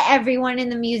I bet everyone in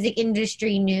the music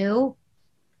industry knew.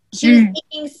 She was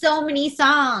making so many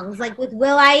songs, like with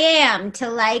will.i.am to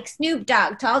like Snoop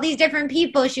Dogg to all these different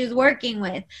people she was working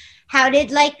with. How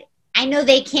did I know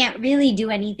they can't really do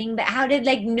anything, but how did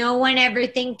no one ever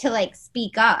think to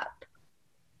speak up?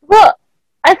 Well,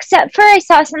 except for I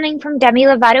saw something from Demi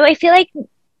Lovato. I feel like,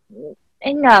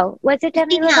 no, was it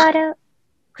Demi Lovato?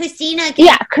 Christina.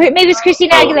 Yeah, maybe it's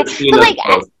Christina Aguilera.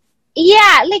 But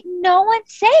yeah, no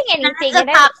one's saying anything. None of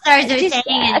the pop stars are saying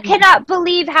anything. I cannot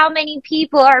believe how many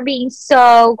people are being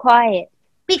so quiet.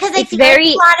 Because I feel like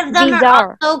a lot of them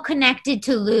are also connected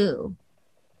to Lou.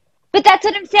 But that's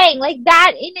what I'm saying.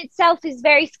 That in itself is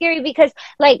very scary because,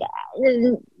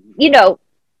 you know,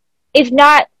 if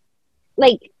not,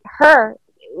 her,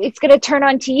 it's going to turn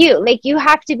on to you. You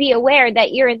have to be aware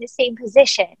that you're in the same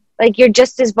position. You're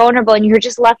just as vulnerable and you're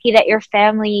just lucky that your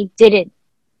family didn't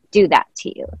do that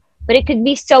to you. But it could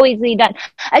be so easily done.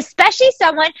 Especially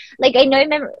someone, I know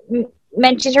I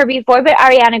mentioned her before, but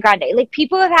Ariana Grande.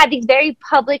 People have had these very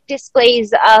public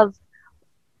displays of,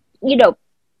 you know,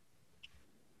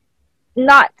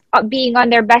 not being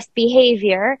on their best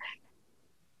behavior.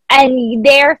 And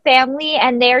their family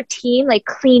and their team,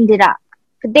 cleaned it up.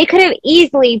 But they could have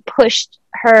easily pushed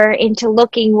her into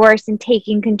looking worse and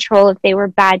taking control if they were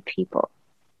bad people.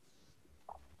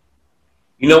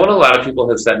 You know what a lot of people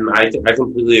have said, and I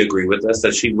completely agree with this,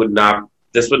 that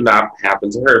this would not happen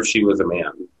to her if she was a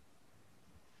man.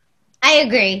 I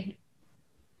agree.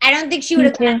 I don't think she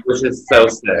would have. Which is so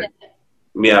sick.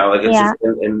 Yeah,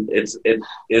 it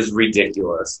is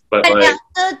ridiculous. But I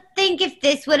also think if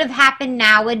this would have happened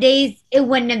nowadays, it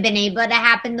wouldn't have been able to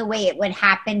happen the way it would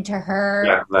happen to her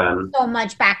back then. So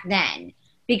much back then.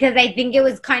 Because I think it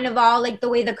was kind of all the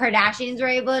way the Kardashians were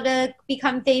able to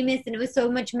become famous, and it was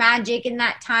so much magic in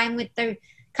that time with the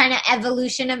kind of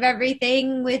evolution of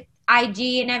everything with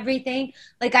IG and everything.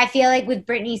 I feel like with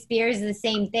Britney Spears, the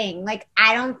same thing.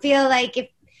 I don't feel like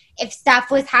if stuff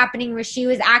was happening where she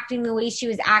was acting the way she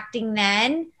was acting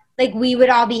then, we would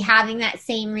all be having that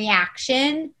same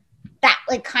reaction that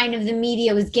kind of the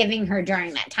media was giving her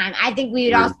during that time. I think we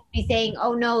would also be saying,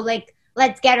 oh no,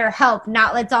 let's get her help,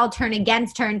 not let's all turn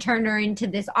against her and turn her into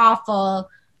this awful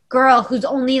girl who's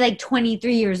only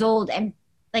 23 years old and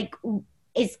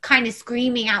is kind of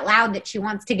screaming out loud that she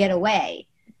wants to get away.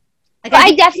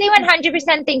 I definitely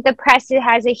 100% think the press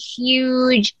has a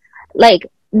huge,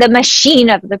 the machine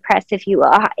of the press, if you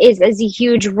will, is a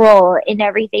huge role in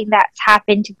everything that's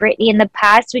happened to Britney in the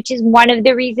past, which is one of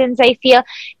the reasons I feel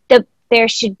that there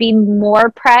should be more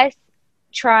press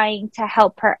trying to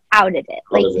help her out of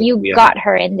it. Got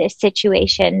her in this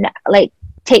situation.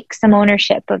 Take some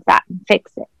ownership of that and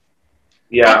fix it.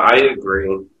 Yeah, I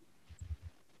agree.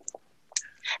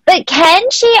 But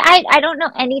can she, I don't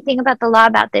know anything about the law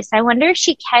about this. I wonder if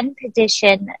she can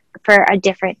petition for a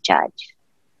different judge.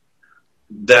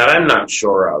 That I'm not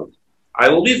sure of. I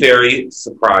will be very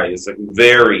surprised,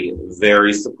 very,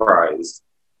 very surprised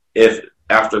if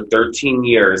after 13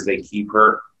 years they keep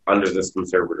her under this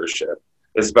conservatorship.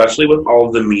 Especially with all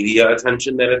the media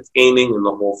attention that it's gaining and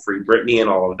the whole Free Britney and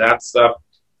all of that stuff.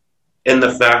 And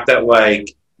the fact that,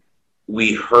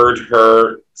 We heard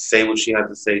her say what she had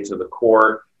to say to the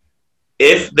court.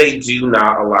 If they do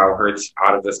not allow her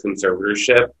out of this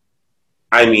conservatorship,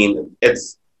 I mean,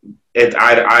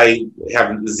 I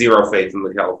have zero faith in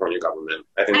the California government.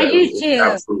 I think I that do is too.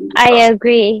 absolutely I disgusting.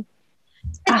 agree.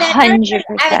 But then 100%.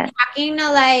 I was talking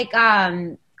to like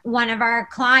one of our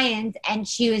clients, and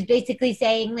she was basically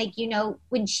saying, like, you know,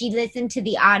 when she listened to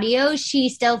the audio, she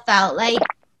still felt like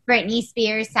Britney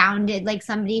Spears sounded like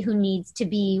somebody who needs to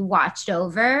be watched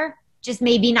over. Just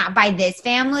maybe not by this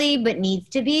family, but needs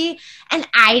to be. And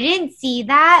I didn't see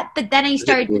that. But then I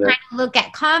started to kind of look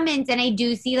at comments, and I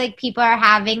do see like people are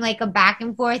having like a back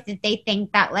and forth that they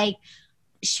think that like,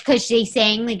 because she's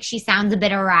saying like she sounds a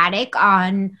bit erratic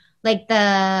on like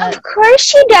the. Of course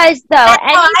she does, though. That's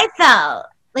how I felt.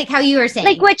 Like how you were saying.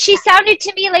 Like what she sounded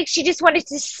to me like she just wanted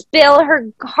to spill her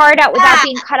heart out without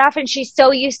being cut off, and she's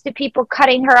so used to people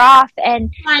cutting her off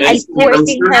and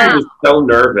forcing her. She was so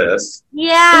nervous.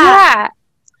 Yeah.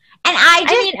 And I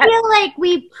just feel like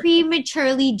we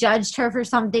prematurely judged her for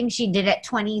something she did at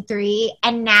 23.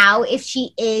 And now if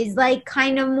she is like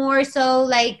kind of more so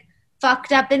like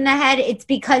fucked up in the head, it's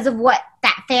because of what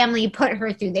that family put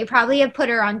her through. They probably have put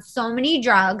her on so many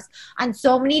drugs, on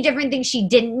so many different things she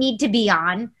didn't need to be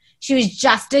on. She was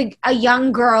just a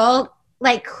young girl,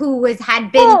 like who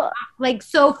had been like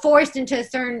so forced into a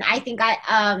certain, I think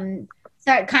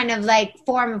start kind of like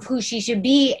form of who she should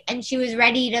be, and she was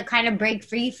ready to kind of break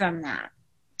free from that.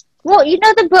 Well, you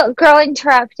know the book Girl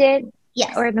Interrupted?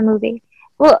 Yes. Or the movie?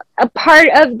 Well, a part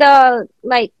of the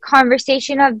like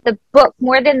conversation of the book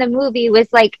more than the movie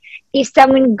was like, if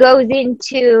someone goes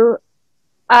into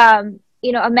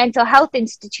you know, a mental health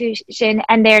institution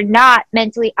and they're not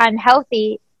mentally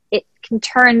unhealthy, it can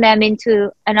turn them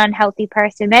into an unhealthy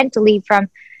person mentally from,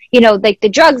 you know, like the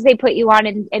drugs they put you on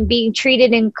and being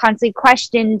treated and constantly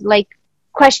questioned, like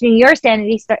questioning your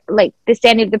sanity, like the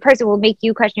sanity of the person will make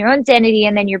you question your own sanity,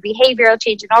 and then your behavioral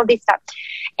change and all this stuff.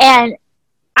 And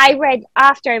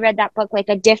after I read that book, like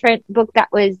a different book that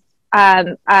was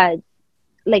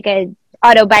like a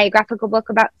autobiographical book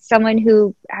about someone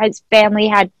who his family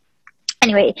had.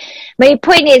 Anyway, my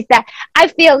point is that I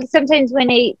feel sometimes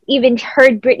when I even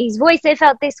heard Britney's voice, I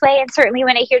felt this way. And certainly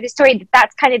when I hear the story,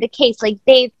 that's kind of the case. Like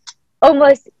they've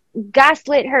almost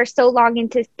gaslit her so long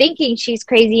into thinking she's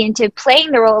crazy, into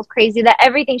playing the role of crazy, that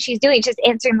everything she's doing is just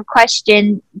answering the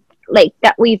question like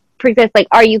that we've presented, like,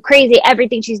 are you crazy?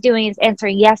 Everything she's doing is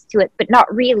answering yes to it, but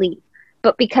not really.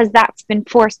 But because that's been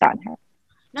forced on her.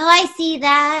 No, I see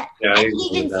that. Yeah, I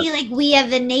even see like We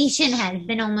As a Nation has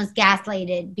been almost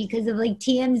gaslighted because of like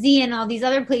TMZ and all these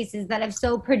other places that have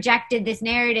so projected this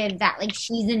narrative that like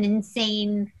she's an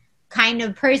insane kind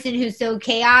of person who's so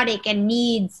chaotic and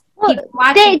needs people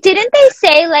watching. Didn't they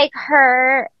say like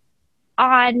her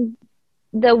on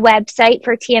the website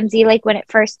for TMZ, like when it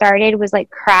first started, was like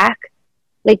crack?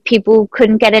 Like people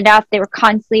couldn't get enough. They were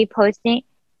constantly posting.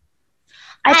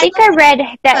 I think I read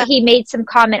that he made some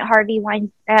comment. Harvey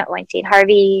Levin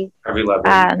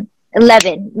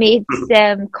made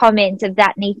some comments of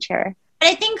that nature. But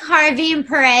I think Harvey and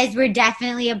Perez were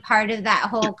definitely a part of that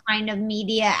whole kind of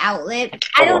media outlet.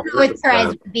 I don't know if Perez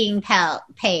was being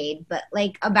paid, but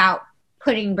like about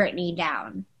putting Britney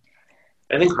down.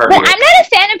 I think Harvey. But I'm not a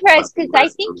fan of Perez because I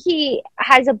think he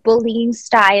has a bullying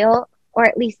style, or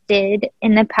at least did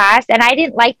in the past, and I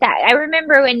didn't like that. I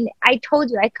remember when I told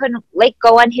you I couldn't like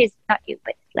go on his, not you,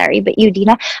 but Larry, but you,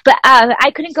 Dina, but I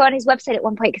couldn't go on his website at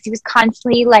one point because he was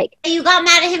constantly like. You got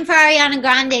mad at him for Ariana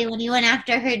Grande when you went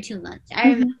after her too much. I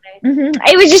remember. Mm-hmm.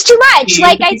 It was just too much.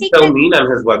 I think so mean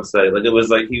on his website. Like it was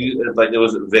like it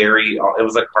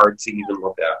was like hard to even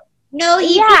look at. No,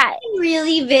 he became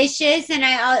really vicious, and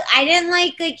I didn't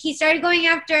like he started going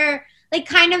after. Like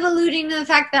kind of alluding to the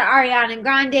fact that Ariana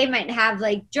Grande might have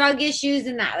like drug issues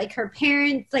and that like her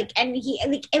parents and he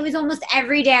like it was almost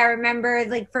every day. I remember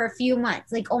like for a few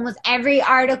months, like almost every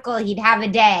article he'd have a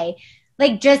day,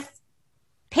 like just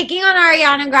picking on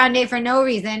Ariana Grande for no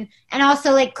reason, and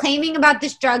also like claiming about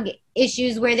this drug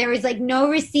issues where there was like no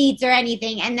receipts or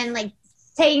anything, and then like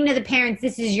saying to the parents,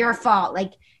 "This is your fault."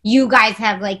 Like you guys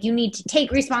have like you need to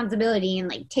take responsibility and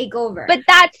like take over. But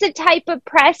that's the type of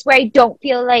press where I don't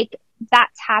feel like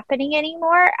that's happening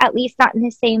anymore, at least not in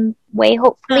the same way,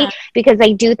 hopefully, because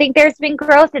I do think there's been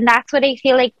growth, and that's what I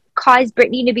feel like caused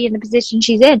Britney to be in the position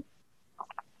she's in.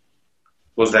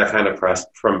 Was that kind of press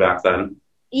from back then?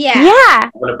 Yeah.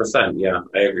 100%. Yeah,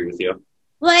 I agree with you.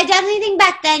 Well, I definitely think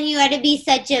back then you had to be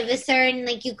such of a certain,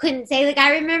 like you couldn't say, like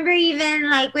I remember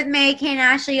even like with Mary-Kate and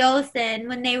Ashley Olsen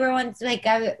when they were once like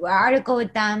an article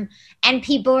with them, and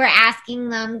people were asking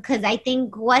them, because I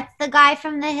think, what's the guy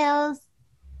from The Hills?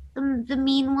 The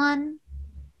mean one?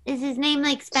 Is his name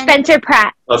like Spencer? Spencer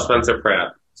Pratt. Oh, Spencer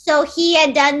Pratt. So he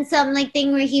had done some like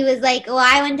thing where he was like, "Oh,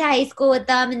 I went to high school with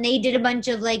them, and they did a bunch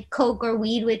of like coke or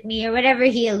weed with me, or whatever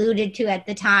he alluded to at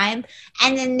the time."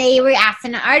 And then they were asked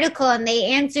in an article, and they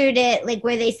answered it like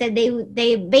where they said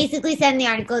they basically said in the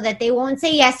article that they won't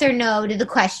say yes or no to the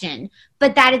question,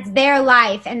 but that it's their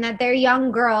life and that they're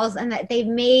young girls and that they've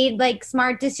made like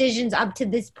smart decisions up to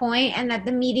this point, and that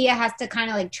the media has to kind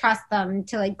of like trust them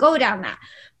to like go down that.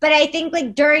 But I think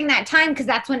like during that time, because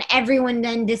that's when everyone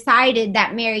then decided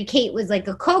that Mary-Kate was like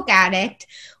a coke addict,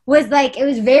 was like, it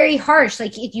was very harsh.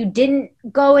 Like if you didn't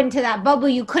go into that bubble,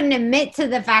 you couldn't admit to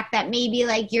the fact that maybe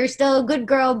like you're still a good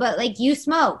girl, but like you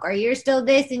smoke, or you're still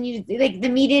this, and you like the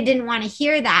media didn't want to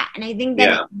hear that. And I think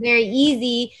that's very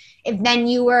easy. If then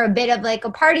you were a bit of like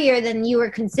a partier, then you were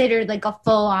considered like a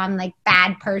full on like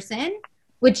bad person,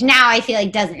 which now I feel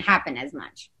like doesn't happen as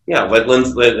much. Yeah, like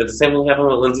the same thing happened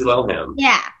with Lindsay Lohan.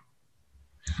 Yeah.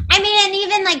 I mean, and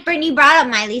even like Brittany brought up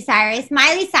Miley Cyrus.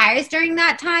 Miley Cyrus during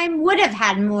that time would have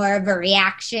had more of a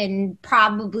reaction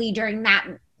probably during that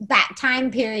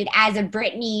time period as a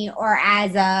Britney or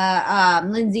as a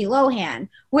Lindsay Lohan,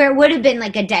 where it would have been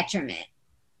like a detriment.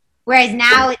 Whereas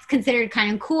now it's considered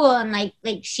kind of cool and like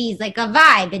she's like a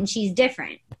vibe and she's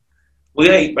different. Well,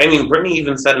 yeah, I mean, Britney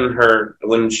even said in her,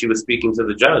 when she was speaking to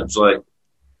the judge, like,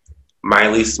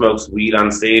 Miley smokes weed on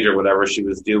stage or whatever she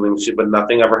was doing, but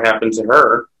nothing ever happened to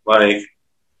her. Like,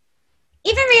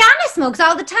 even Rihanna smokes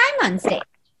all the time on stage.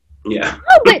 Yeah.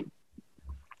 Oh, but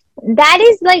that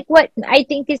is like what I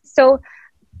think is so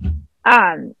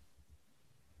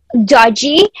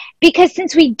dodgy, because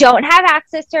since we don't have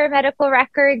access to our medical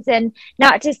records, and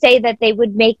not to say that they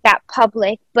would make that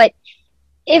public, but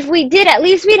if we did, at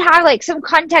least we'd have like some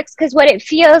context, because what it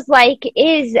feels like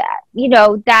is, you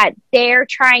know, that they're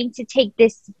trying to take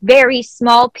this very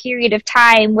small period of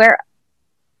time where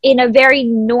in a very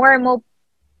normal,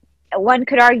 one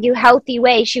could argue healthy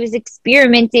way, she was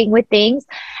experimenting with things,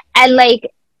 and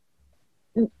like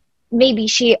maybe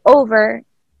she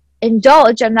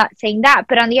overindulged. I'm not saying that,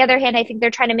 but on the other hand, I think they're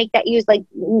trying to make that use like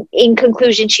in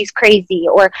conclusion she's crazy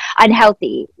or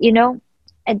unhealthy, you know.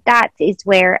 And that is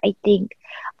where I think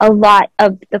a lot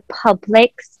of the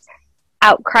public's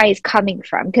outcry is coming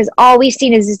from, because all we've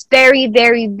seen is this very,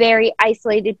 very, very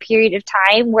isolated period of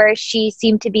time where she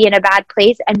seemed to be in a bad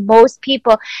place. And most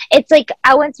people, it's like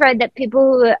I once read that people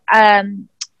who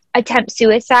attempt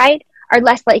suicide are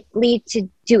less likely to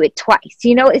do it twice.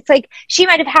 You know, it's like she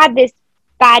might have had this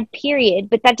bad period,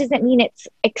 but that doesn't mean it's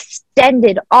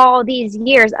extended all these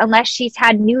years unless she's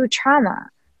had new trauma.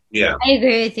 Yeah. I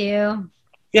agree with you.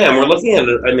 Yeah, and we're looking at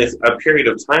a period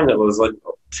of time that was like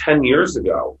 10 years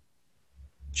ago.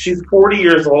 She's 40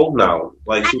 years old now.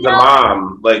 Like, she's a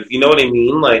mom. Like, you know what I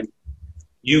mean? Like,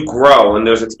 you grow, and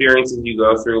there's experiences you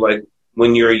go through, like,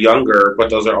 when you're younger, but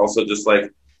those are also just,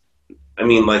 like, I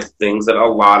mean, like, things that a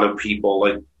lot of people,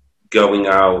 like, going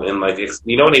out and, like,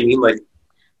 you know what I mean? Like,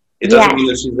 it doesn't mean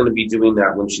that she's going to be doing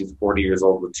that when she's 40 years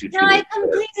old with two No, I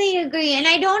completely agree. And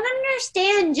I don't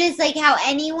understand just like how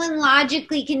anyone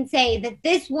logically can say that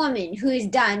this woman who has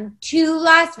done 2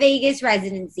 Las Vegas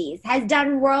residencies, has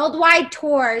done worldwide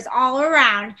tours all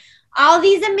around, all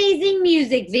these amazing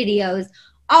music videos,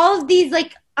 all of these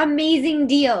like amazing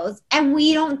deals, and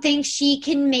we don't think she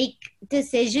can make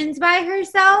decisions by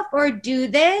herself or do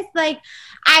this. Like,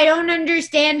 I don't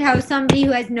understand how somebody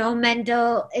who has no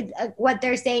mental, what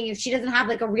they're saying, if she doesn't have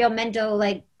like a real mental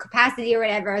like capacity or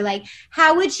whatever, like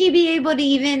how would she be able to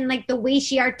even like the way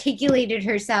she articulated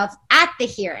herself at the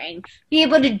hearing, be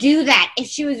able to do that if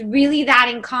she was really that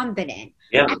incompetent?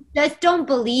 Yeah. I just don't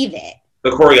believe it.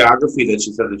 The choreography that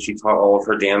she said that she taught all of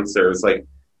her dancers, like,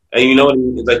 and you know,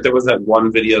 like there was that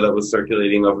one video that was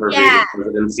circulating of her Vegas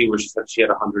residency where she said she had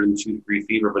 102 degree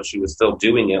fever, but she was still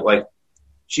doing it. Like,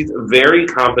 she's very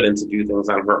competent to do things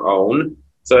on her own.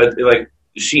 So, like,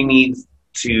 she needs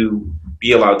to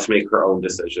be allowed to make her own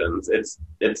decisions.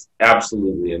 It's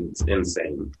absolutely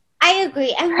insane. I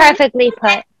agree. And perfectly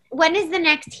put. When is the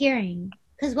next hearing?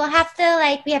 Because we'll have to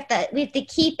like we have to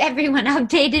keep everyone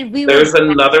updated. There's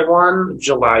another one,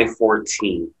 July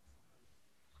 14th.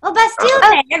 Oh, Bastille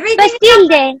Day. Everything Bastille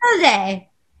Day. Day.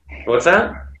 What's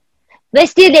that?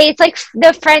 Bastille Day. It's like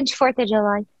the French 4th of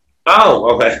July.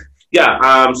 Oh, okay.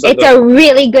 Yeah. So it's a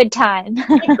really good time.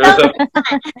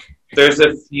 There's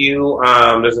a few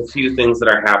things that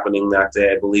are happening that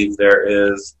day. I believe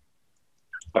there's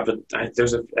a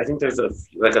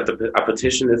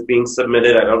petition that's being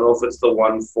submitted. I don't know if it's the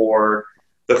one for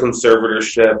the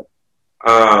conservatorship.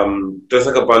 There's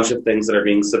like a bunch of things that are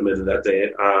being submitted that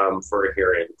day for a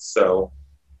hearing. So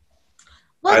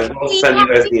I will send you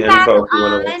guys the info if you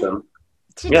want to listen.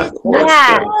 Yeah, of course.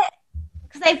 Yeah.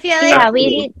 Because I feel like we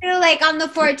need to, like on the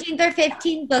 14th or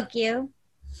 15th, book you.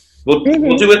 We'll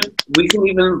do it. We can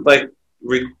even like,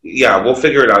 we'll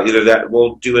figure it out. Either that,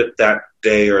 we'll do it that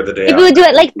day or the day Maybe after. we'll do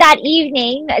it like that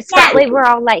evening. So that way we're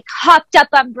all like hopped up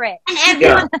on Brit. And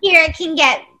everyone here can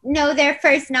know their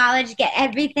first knowledge, get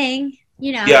everything,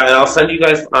 you know. Yeah, and I'll send you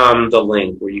guys the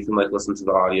link where you can like listen to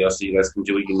the audio so you guys can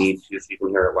do what you need to so you can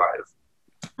hear it live.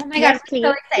 Oh my Yes, God, I'm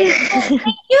so excited.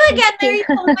 Thank you again, Mary,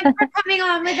 so much for coming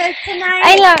on with us tonight.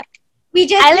 I know.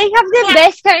 I like have the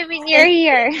best time when you're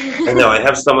here. I know. I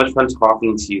have so much fun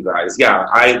talking to you guys. Yeah,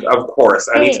 of course.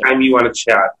 Anytime you want to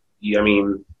chat, you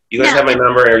guys have my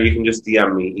number, or you can just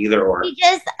DM me, either or. We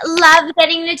just love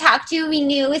getting to talk to you. We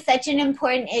knew it was such an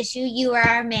important issue. You are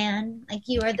our man. Like,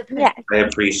 you are the person. Yeah. I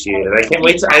appreciate it. I can't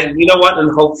wait to, you know what,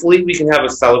 and hopefully we can have a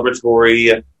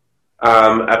celebratory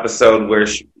episode where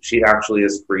she actually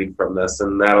is freed from this,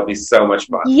 and that'll be so much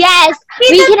fun. Yes,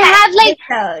 we can have like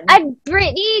a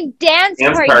Britney dance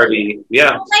party.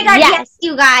 Yeah. Oh my God, yes,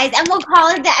 you guys, and we'll call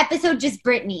it the episode just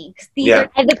Britney. I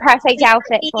have the perfect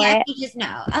outfit for it. You just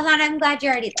know, Alana. I'm glad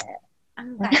you're already there.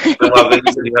 I'm glad. I love that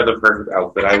you said you have the perfect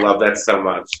outfit. I love that so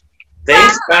much.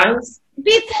 Thanks, guys.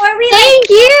 Before we thank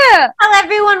you, tell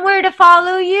everyone where to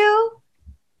follow you.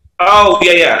 Oh,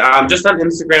 yeah. Just on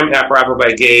Instagram, at Bravo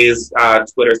by Gaze.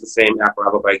 Twitter's the same, at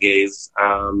Bravo by Gaze.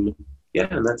 Yeah,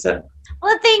 and that's it.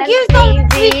 Well, thank you so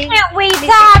much. We can't wait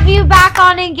to have you back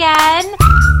on again.